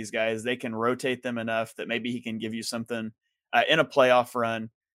Joseph and these guys, they can rotate them enough that maybe he can give you something in a playoff run.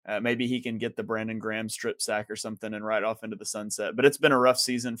 Maybe he can get the Brandon Graham strip sack or something and ride off into the sunset. But it's been a rough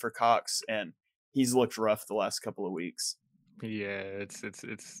season for Cox, and he's looked rough the last couple of weeks. Yeah,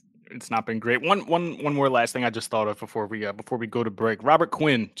 it's not been great. One more last thing I just thought of before we go to break. Robert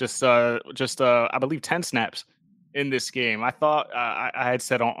Quinn just I believe 10 snaps in this game. I thought I had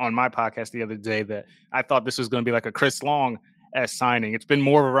said on my podcast the other day that I thought this was going to be like a Chris Long as signing. It's been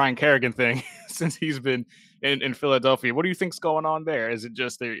more of a Ryan Kerrigan thing since he's been in Philadelphia. What do you think's going on there? Is it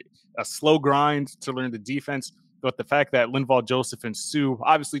just a slow grind to learn the defense? But the fact that Linval Joseph and Sue,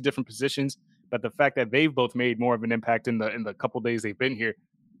 obviously different positions, but the fact that they've both made more of an impact in the couple days they've been here.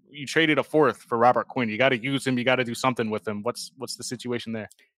 You traded a fourth for Robert Quinn. You got to use him. You got to do something with him. What's the situation there?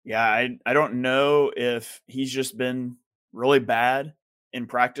 Yeah, I don't know if he's just been really bad in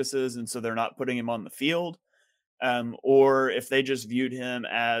practices, and so they're not putting him on the field, or if they just viewed him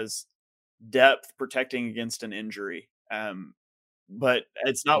as depth protecting against an injury. But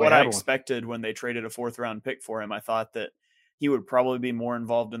it's not what I expected when they traded a 4th-round pick for him. I thought that he would probably be more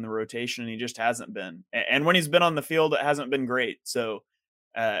involved in the rotation, and he just hasn't been. And when he's been on the field, it hasn't been great. So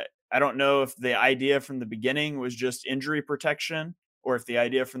I don't know if the idea from the beginning was just injury protection, or if the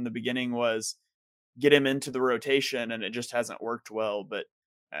idea from the beginning was get him into the rotation, and it just hasn't worked well. But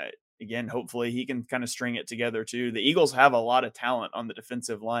again, hopefully he can kind of string it together too. The Eagles have a lot of talent on the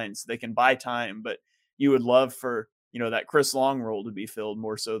defensive line, so they can buy time, but you would love for, that Chris Long role to be filled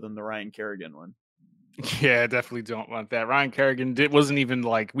more so than the Ryan Kerrigan one. Yeah, definitely don't want that. Ryan Kerrigan wasn't even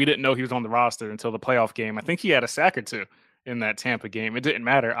like, we didn't know he was on the roster until the playoff game. I think he had a sack or two in that Tampa game. It didn't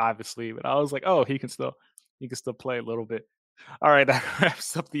matter, obviously, but I was like, oh, he can still play a little bit. All right, that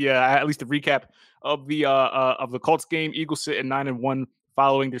wraps up the at least the recap of the Colts game. Eagles sit at 9-1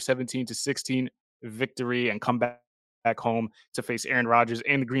 following their 17-16 victory and come back home to face Aaron Rodgers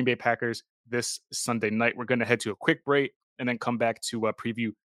and the Green Bay Packers this Sunday night. We're going to head to a quick break and then come back to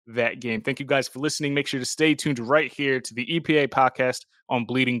preview that game. Thank you guys for listening. Make sure to stay tuned right here to the EPA podcast on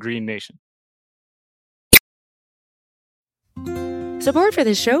Bleeding Green Nation. Support for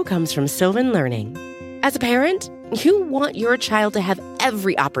this show comes from Sylvan Learning. As a parent, you want your child to have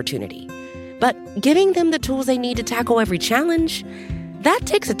every opportunity, but giving them the tools they need to tackle every challenge, that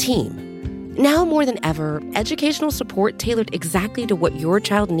takes a team. Now more than ever, educational support tailored exactly to what your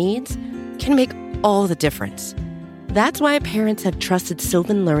child needs can make all the difference. That's why parents have trusted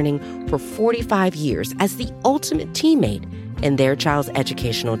Sylvan Learning for 45 years as the ultimate teammate in their child's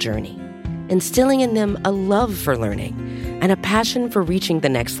educational journey, instilling in them a love for learning and a passion for reaching the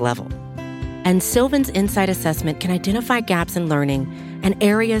next level. And Sylvan's Insight Assessment can identify gaps in learning and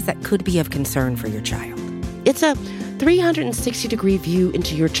areas that could be of concern for your child. It's a 360-degree view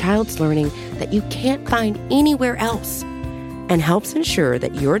into your child's learning that you can't find anywhere else, and helps ensure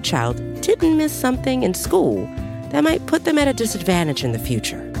that your child didn't miss something in school that might put them at a disadvantage in the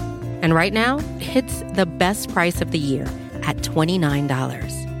future. And right now, it's the best price of the year at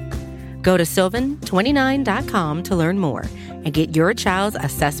 $29. Go to sylvan29.com to learn more and get your child's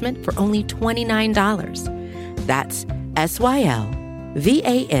assessment for only $29. That's SYLVAN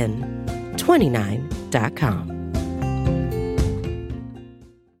 29.com.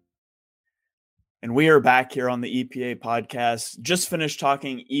 And we are back here on the EPA podcast. Just finished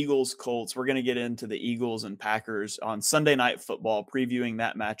talking Eagles Colts. We're going to get into the Eagles and Packers on Sunday Night Football, previewing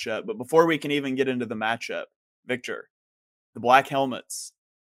that matchup. But before we can even get into the matchup, Victor, the black helmets,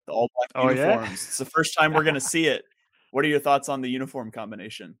 the all black uniforms. Yeah? It's the first time we're going to see it. What are your thoughts on the uniform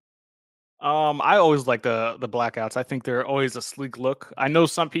combination? I always like the blackouts. I think they're always a sleek look. I know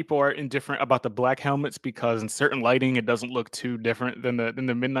some people are indifferent about the black helmets because in certain lighting it doesn't look too different than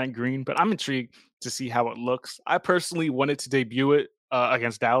the midnight green, but I'm intrigued to see how it looks. I personally wanted to debut it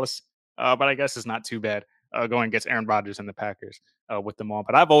against Dallas, but I guess it's not too bad going against Aaron Rodgers and the Packers with them all.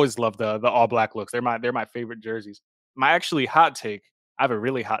 But I've always loved the all black looks. They're my favorite jerseys. I have a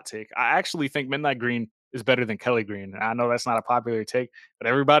really hot take. I actually think midnight green is better than Kelly green. I know that's not a popular take, but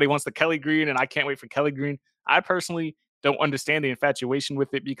everybody wants the Kelly green, and I can't wait for Kelly green. I personally don't understand the infatuation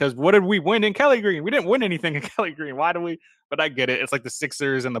with it because what did we win in Kelly green? We didn't win anything in Kelly green. Why do we? But I get it. It's like the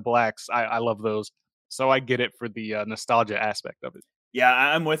Sixers and the Blacks. I love those. So I get it for the nostalgia aspect of it. Yeah,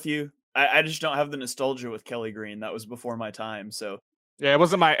 I'm with you. I just don't have the nostalgia with Kelly green. That was before my time. So yeah, it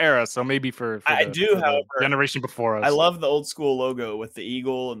wasn't my era. So maybe for however, generation before us. I love the old school logo with the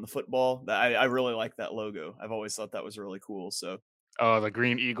eagle and the football. I really like that logo. I've always thought that was really cool. So Oh, the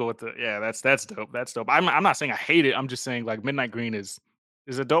green eagle with the that's dope. That's dope. I'm not saying I hate it. I'm just saying like midnight green is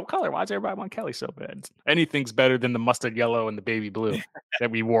a dope color. Why does everybody want Kelly so bad? Anything's better than the mustard yellow and the baby blue that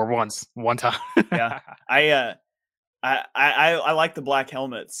we wore one time. Yeah. I like the black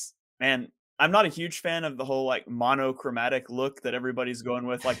helmets. Man, I'm not a huge fan of the whole like monochromatic look that everybody's going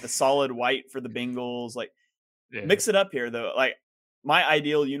with, like the solid white for the Bengals. Like Yeah. mix it up here though. Like my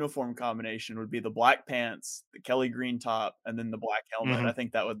ideal uniform combination would be the black pants, the Kelly green top, and then the black helmet. Mhm. I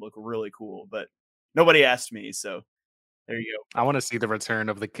think that would look really cool, but nobody asked me, so there you go. I want to see the return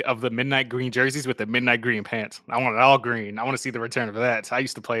of the midnight green jerseys with the midnight green pants. I want it all green. I want to see the return of that. So I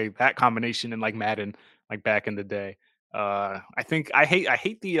used to play that combination in like Madden, like back in the day. I think I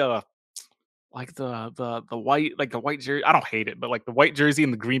hate the like the white like the white jersey. I don't hate it, but like the white jersey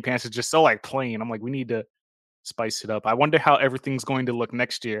and the green pants is just so like plain. I'm like, we need to spice it up. I wonder how everything's going to look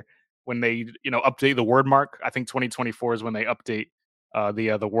next year when they update the word mark. I think 2024 is when they update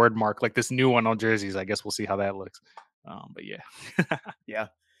the word mark, like this new one on jerseys. I guess we'll see how that looks. But yeah. Yeah.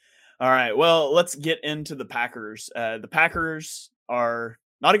 All right. Well, let's get into the Packers. The Packers are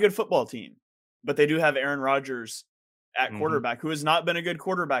not a good football team, but they do have Aaron Rodgers at Mhm. quarterback, who has not been a good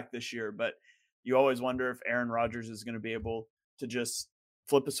quarterback this year. But you always wonder if Aaron Rodgers is going to be able to just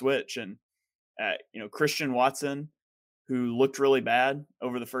flip a switch. And Christian Watson, who looked really bad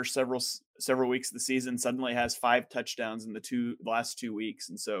over the first several weeks of the season, suddenly has 5 touchdowns in the last 2 weeks.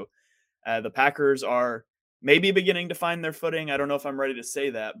 And so the Packers are maybe beginning to find their footing. I don't know if I'm ready to say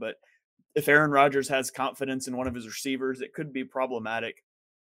that, but if Aaron Rodgers has confidence in one of his receivers, it could be problematic.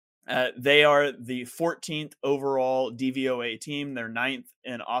 They are the 14th overall DVOA team. They're 9th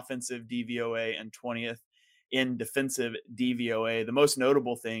in offensive DVOA and 20th in defensive DVOA. The most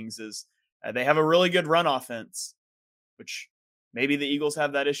notable things is they have a really good run offense, which maybe the Eagles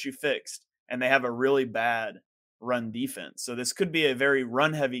have that issue fixed, and they have a really bad run defense. So this could be a very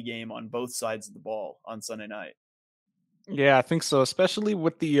run heavy game on both sides of the ball on Sunday night. Yeah, I think so. Especially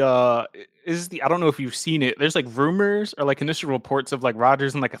with the I don't know if you've seen it. There's like rumors or like initial reports of like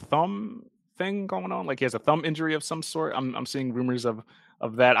Rodgers and like a thumb thing going on. Like he has a thumb injury of some sort. I'm seeing rumors of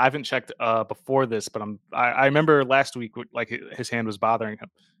that. I haven't checked before this, but I remember last week like his hand was bothering him.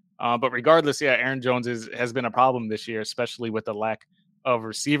 But regardless, yeah, Aaron Jones has been a problem this year, especially with the lack of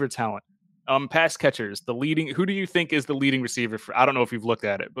receiver talent. Pass catchers, who do you think is the leading receiver for? I don't know if you've looked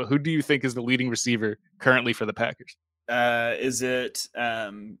at it, but who do you think is the leading receiver currently for the Packers? Is it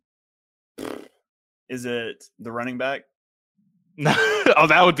the running back? Oh,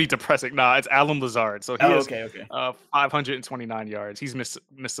 that would be depressing. Nah, it's Alan Lazard. So he has okay. 529 yards. He's missed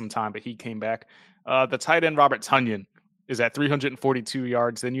some time, but he came back. The tight end Robert Tonyan is at 342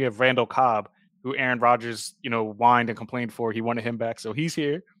 yards. Then you have Randall Cobb, who Aaron Rodgers, whined and complained for. He wanted him back, so he's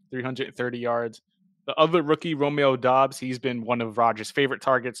here, 330 yards. The other rookie, Romeo Dobbs, he's been one of Rodgers' favorite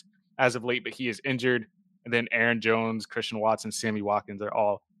targets as of late, but he is injured. And then Aaron Jones, Christian Watson, Sammy Watkins are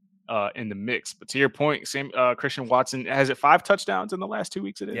all in the mix. But to your point, Christian Watson, has it 5 touchdowns in the last 2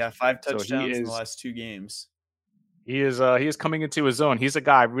 weeks? It is. Yeah, 5 touchdowns so in the last 2 games. He is coming into his own. He's a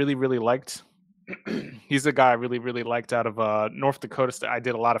guy I really, really liked. He's a guy I really, really liked out of North Dakota State. I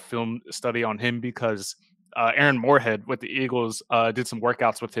did a lot of film study on him because Aaron Moorhead with the Eagles did some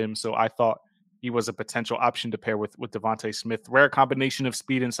workouts with him. So I thought he was a potential option to pair with Devontae Smith. Rare combination of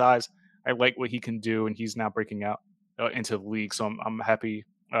speed and size. I like what he can do, and he's now breaking out into the league. So I'm happy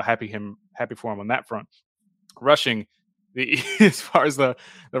for him on that front. Rushing, as far as the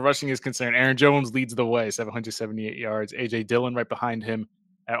rushing is concerned, Aaron Jones leads the way, 778 yards. AJ Dillon right behind him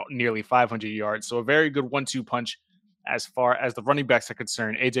at nearly 500 yards. So a very good 1-2 punch as far as the running backs are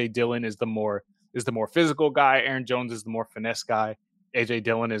concerned. AJ Dillon is the more physical guy. Aaron Jones is the more finesse guy. AJ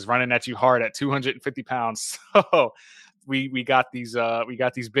Dillon is running at you hard at 250 pounds. So we got these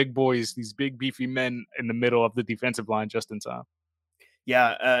big boys, these big beefy men in the middle of the defensive line just in time.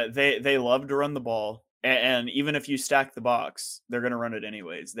 Yeah, they love to run the ball, and even if you stack the box, they're going to run it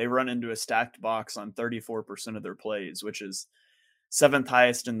anyways. They run into a stacked box on 34% of their plays, which is 7th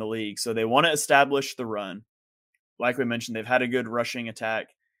highest in the league. So they want to establish the run. Like we mentioned, they've had a good rushing attack,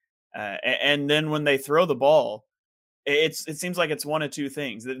 and then when they throw the ball, it seems like it's one of two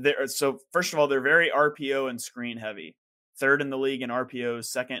things. So first of all, they're very RPO and screen heavy. 3rd in the league in RPOs,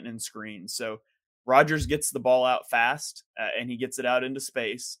 2nd in screens. So Rodgers gets the ball out fast and he gets it out into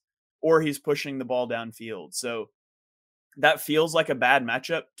space, or he's pushing the ball downfield. So that feels like a bad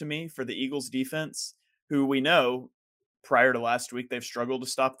matchup to me for the Eagles defense, who we know prior to last week, they've struggled to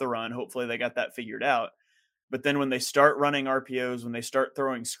stop the run. Hopefully they got that figured out. But then when they start running RPOs, when they start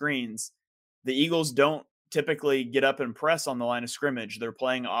throwing screens, the Eagles don't typically get up and press on the line of scrimmage. They're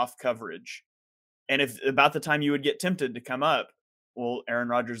playing off coverage. And if about the time you would get tempted to come up, Well, Aaron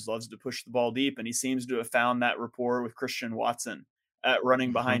Rodgers loves to push the ball deep, and he seems to have found that rapport with Christian Watson at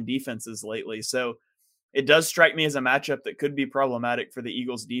running behind defenses lately. So it does strike me as a matchup that could be problematic for the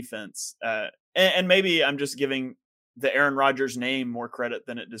Eagles defense. And maybe I'm just giving the Aaron Rodgers name more credit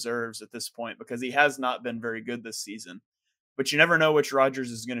than it deserves at this point, because he has not been very good this season. But you never know which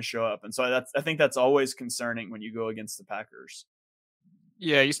Rodgers is going to show up. And so I think that's always concerning when you go against the Packers.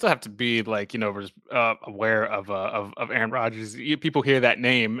 Yeah, you still have to be like, aware of Aaron Rodgers. People hear that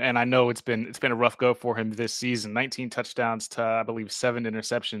name, and I know it's been a rough go for him this season. 19 touchdowns to, I believe, 7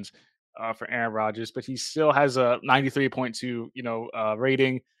 interceptions for Aaron Rodgers, but he still has a 93.2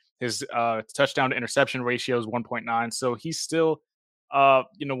 rating. His touchdown to interception ratio is 1.9, so he's still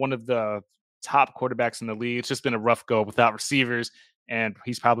one of the top quarterbacks in the league. It's just been a rough go without receivers, and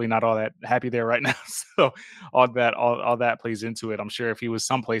he's probably not all that happy there right now. So all that plays into it. I'm sure if he was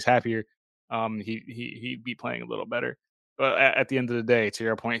someplace happier, he'd be playing a little better. But at the end of the day, to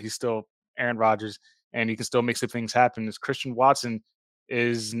your point, he's still Aaron Rodgers, and he can still make some things happen. As Christian Watson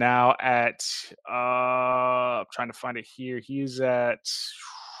is now at, I'm trying to find it here. He's at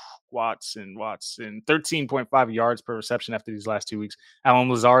Watson, 13.5 yards per reception after these last 2 weeks. Alan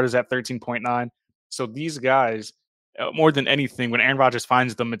Lazard is at 13.9. So these guys, more than anything, when Aaron Rodgers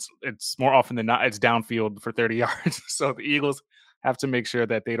finds them, it's more often than not, it's downfield for 30 yards. So the Eagles have to make sure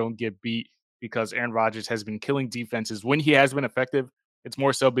that they don't get beat, because Aaron Rodgers has been killing defenses. When he has been effective, it's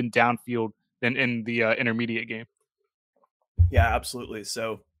more so been downfield than in the intermediate game. Yeah, absolutely.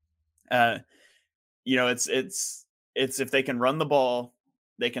 So, it's if they can run the ball,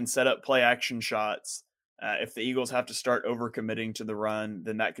 they can set up play action shots. If the Eagles have to start overcommitting to the run,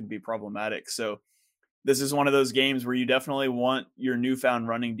 then that could be problematic. So this is one of those games where you definitely want your newfound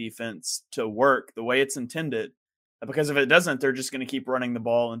running defense to work the way it's intended, because if it doesn't, they're just going to keep running the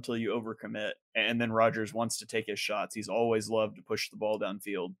ball until you overcommit. And then Rodgers wants to take his shots. He's always loved to push the ball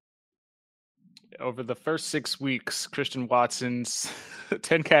downfield. Over the first 6 weeks, Christian Watson's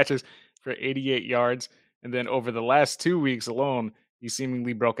 10 catches for 88 yards. And then over the last 2 weeks alone, he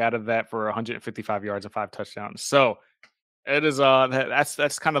seemingly broke out of that for 155 yards and 5 touchdowns. So it is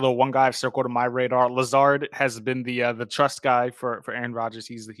that's kind of the one guy I've circled on my radar. Lazard has been the trust guy for Aaron Rodgers.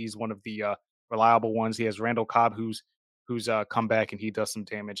 He's one of the reliable ones. He has Randall Cobb, who's come back, and he does some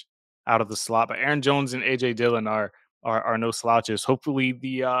damage out of the slot. But Aaron Jones and AJ Dillon are no slouches. Hopefully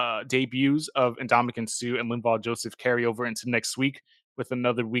the debuts of Ndamukong Suh and Linval Joseph carry over into next week with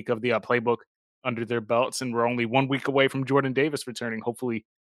another week of the playbook under their belts, and we're only 1 week away from Jordan Davis returning. Hopefully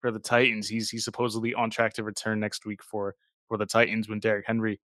for the Titans, he's supposedly on track to return next week for the Titans when Derrick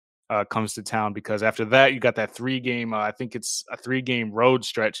Henry comes to town, because after that you got that 3-game, I think it's a 3-game road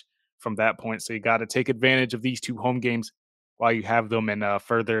stretch from that point. So you got to take advantage of these 2 home games while you have them, and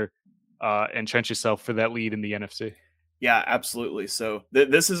further entrench yourself for that lead in the NFC. Yeah, absolutely. So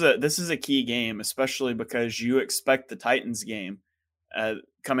this is a key game, especially because you expect the Titans game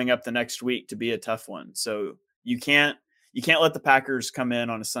coming up the next week to be a tough one. So you can't let the Packers come in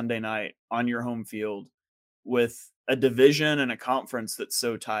on a Sunday night on your home field with a division and a conference that's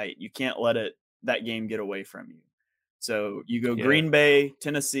so tight. You can't let that game get away from you. So you go Green Bay,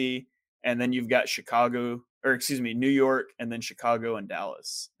 Tennessee, and then you've got New York, and then Chicago and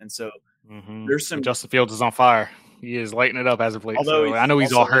Dallas. And so there's some. Justin Fields is on fire. He is lighting it up as of late. Although so I know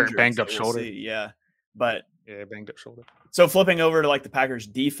he's all hurt, injured, banged up so shoulder. Yeah, but banged up shoulder. So flipping over to like the Packers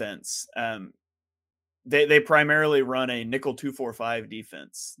defense, they primarily run a nickel 2-4-5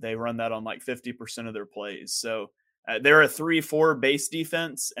 defense. They run that on like 50% of their plays. So they're a 3-4 base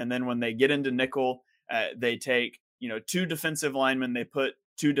defense, and then when they get into nickel, they take 2 defensive linemen, they put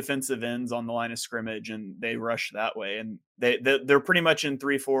 2 defensive ends on the line of scrimmage, and they rush that way. And they're pretty much in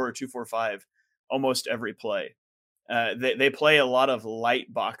 3-4 or 2-4-5 almost every play. They play a lot of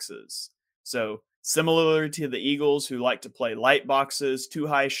light boxes. So similar to the Eagles, who like to play light boxes, 2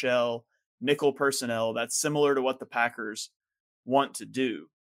 high shell, nickel personnel, that's similar to what the Packers want to do,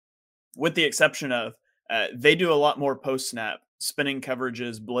 with the exception of they do a lot more post-snap spinning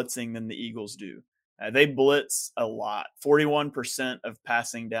coverages, blitzing than the Eagles do. They blitz a lot. 41% of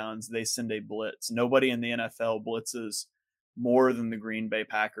passing downs, they send a blitz. Nobody in the NFL blitzes more than the Green Bay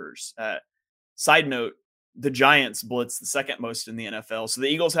Packers. Side note, the Giants blitz the second most in the NFL. So the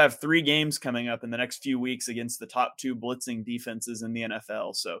Eagles have 3 games coming up in the next few weeks against the top 2 blitzing defenses in the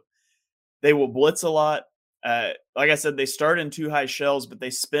NFL. So they will blitz a lot. Like I said, they start in 2 high shells, but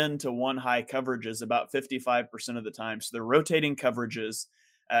they spin to 1 high coverages about 55% of the time. So they're rotating coverages.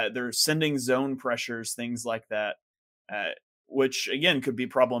 They're sending zone pressures, things like that, which again could be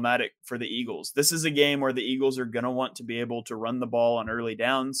problematic for the Eagles. This is a game where the Eagles are going to want to be able to run the ball on early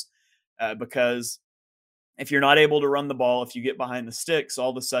downs because if you're not able to run the ball, if you get behind the sticks, all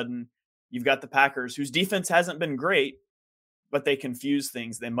of a sudden you've got the Packers, whose defense hasn't been great, but they confuse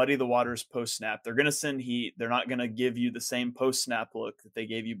things. They muddy the waters post-snap. They're going to send heat. They're not going to give you the same post-snap look that they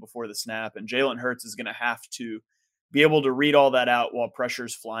gave you before the snap. And Jalen Hurts is going to have to be able to read all that out while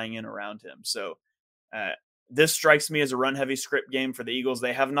pressure's flying in around him. So this strikes me as a run-heavy script game for the Eagles.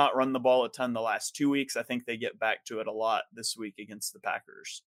 They have not run the ball a ton the last 2 weeks. I think they get back to it a lot this week against the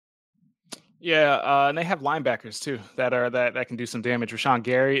Packers. Yeah, and they have linebackers too that can do some damage. Rashawn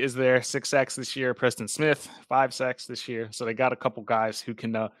Gary is there, 6 sacks this year. Preston Smith, 5 sacks this year. So they got a couple guys who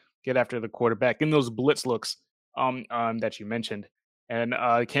can get after the quarterback in those blitz looks that you mentioned. And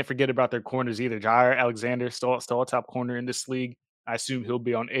can't forget about their corners either. Jair Alexander, still a top corner in this league. I assume he'll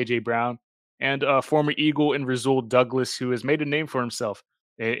be on AJ Brown, and former Eagle and Rasul Douglas, who has made a name for himself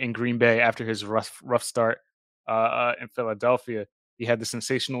in Green Bay after his rough start in Philadelphia. He had the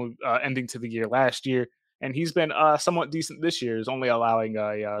sensational ending to the year last year, and he's been somewhat decent this year. He's only allowing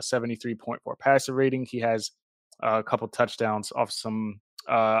a 73.4 passer rating. He has a couple touchdowns off some,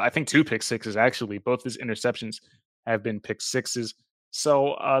 I think 2 pick sixes, actually. Both his interceptions have been pick sixes.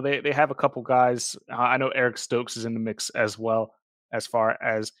 So they have a couple guys. I know Eric Stokes is in the mix as well as far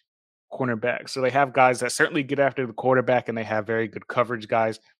as cornerback. So they have guys that certainly get after the quarterback, and they have very good coverage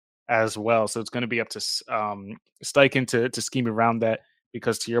guys as well. So it's going to be up to Steichen to scheme around that,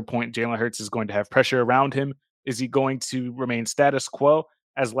 because to your point, Jalen Hurts is going to have pressure around him. Is he going to remain status quo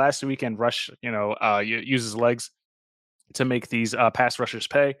as last week and rush, use his legs to make these pass rushers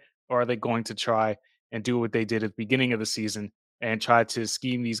pay? Or are they going to try and do what they did at the beginning of the season and try to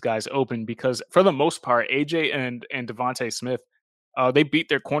scheme these guys open? Because for the most part, AJ and Devontae Smith, they beat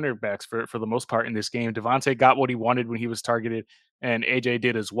their cornerbacks for the most part in this game. Devontae got what he wanted when he was targeted, and AJ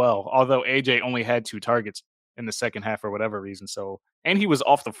did as well. Although AJ only had 2 targets in the second half for whatever reason. So, and he was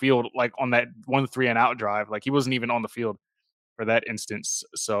off the field like on that 1 3-and-out drive. Like he wasn't even on the field for that instance.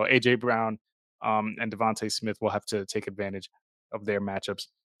 So AJ Brown and Devontae Smith will have to take advantage of their matchups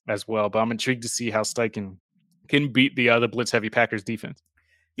as well. But I'm intrigued to see how Steichen can beat the blitz-heavy Packers defense.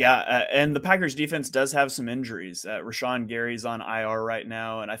 Yeah, and the Packers defense does have some injuries. Rashawn Gary's on IR right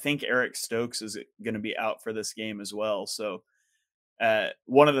now, and I think Eric Stokes is going to be out for this game as well. So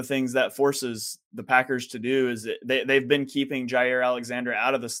one of the things that forces the Packers to do is that they've been keeping Jair Alexander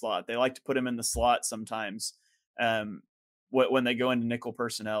out of the slot. They like to put him in the slot sometimes when they go into nickel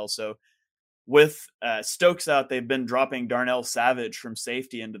personnel. So with Stokes out, they've been dropping Darnell Savage from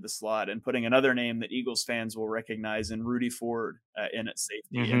safety into the slot and putting another name that Eagles fans will recognize in Rudy Ford in at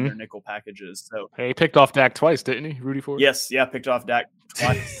safety in their nickel packages. So hey, he picked off Dak twice, didn't he, Rudy Ford? Yes, yeah, picked off Dak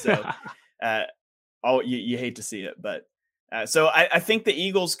twice. So you hate to see it, but so I think the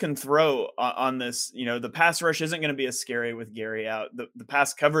Eagles can throw on this. The pass rush isn't going to be as scary with Gary out. The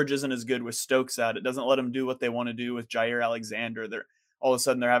pass coverage isn't as good with Stokes out. It doesn't let them do what they want to do with Jair Alexander. All of a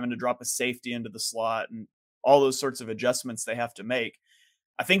sudden they're having to drop a safety into the slot and all those sorts of adjustments they have to make.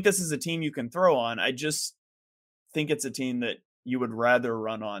 I think this is a team you can throw on. I just think it's a team that you would rather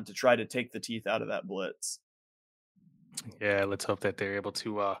run on to try to take the teeth out of that blitz. Yeah, let's hope that they're able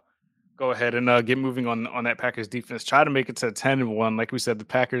to go ahead and get moving on that Packers defense. Try to make it to 10-1. Like we said, the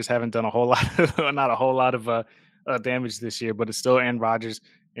Packers haven't done a whole lot, not a whole lot of damage this year, but it's still Aaron Rodgers,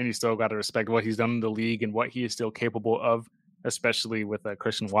 and you still got to respect what he's done in the league and what he is still capable of, especially with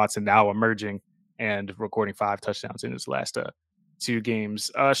Christian Watson now emerging and recording 5 touchdowns in his last 2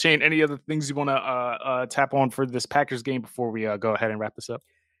 games. Shane, any other things you want to tap on for this Packers game before we go ahead and wrap this up?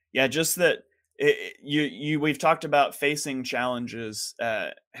 Yeah, just that we've talked about facing challenges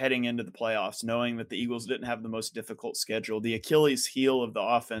heading into the playoffs, knowing that the Eagles didn't have the most difficult schedule. The Achilles heel of the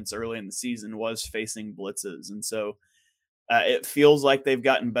offense early in the season was facing blitzes. And so it feels like they've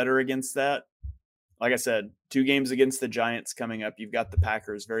gotten better against that. Like I said, 2 games against the Giants coming up. You've got the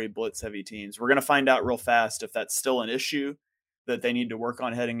Packers, very blitz-heavy teams. We're going to find out real fast if that's still an issue that they need to work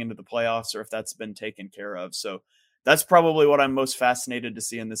on heading into the playoffs or if that's been taken care of. So that's probably what I'm most fascinated to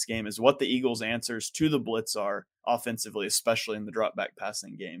see in this game is what the Eagles' answers to the blitz are offensively, especially in the drop back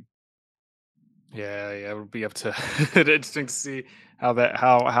passing game. Yeah, it would be up to interesting to see how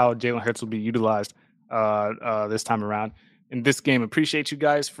Jalen Hurts will be utilized this time around in this game. Appreciate you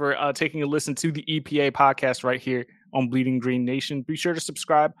guys for taking a listen to the EPA podcast right here on Bleeding Green Nation. Be sure to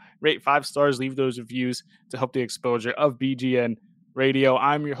subscribe, rate 5 stars, leave those reviews to help the exposure of BGN Radio.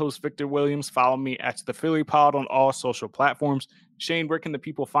 I'm your host, Victor Williams. Follow me at the Philly Pod on all social platforms. Shane, where can the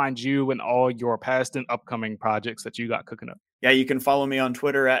people find you and all your past and upcoming projects that you got cooking up? Yeah, you can follow me on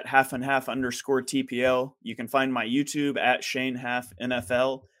Twitter at @halfandhalf_TPL. You can find my YouTube at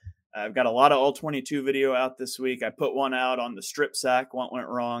ShaneHalfNFL. I've got a lot of all 22 video out this week. I put one out on the strip sack. What went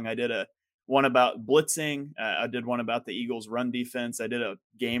wrong? I did one about blitzing. I did one about the Eagles run defense. I did a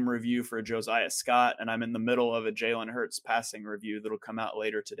game review for Josiah Scott, and I'm in the middle of a Jalen Hurts passing review that'll come out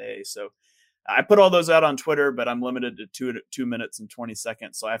later today. So I put all those out on Twitter, but I'm limited to 2 minutes and 20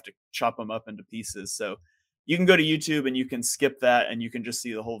 seconds. So I have to chop them up into pieces. So you can go to YouTube and you can skip that and you can just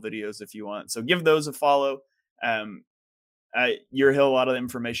see the whole videos if you want. So give those a follow. You'll hear a lot of the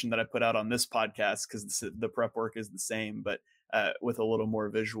information that I put out on this podcast because the prep work is the same, but with a little more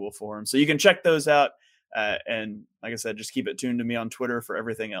visual form. So you can check those out. And like I said, just keep it tuned to me on Twitter for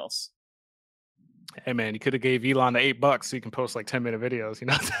everything else. Hey man, you could have gave Elon the $8 so you can post like 10-minute videos, you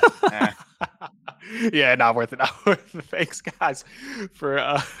know? Yeah, not worth it. Not worth it. Thanks, guys, for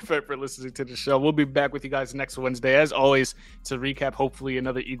listening to the show. We'll be back with you guys next Wednesday, as always, to recap hopefully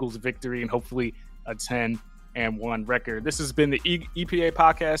another Eagles victory and hopefully a 10-1 record. This has been the EPA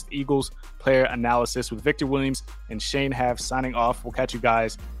Podcast, Eagles Player Analysis with Victor Williams and Shane Haff signing off. We'll catch you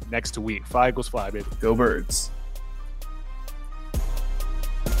guys next week. Fly Eagles Fly, baby. Go Birds.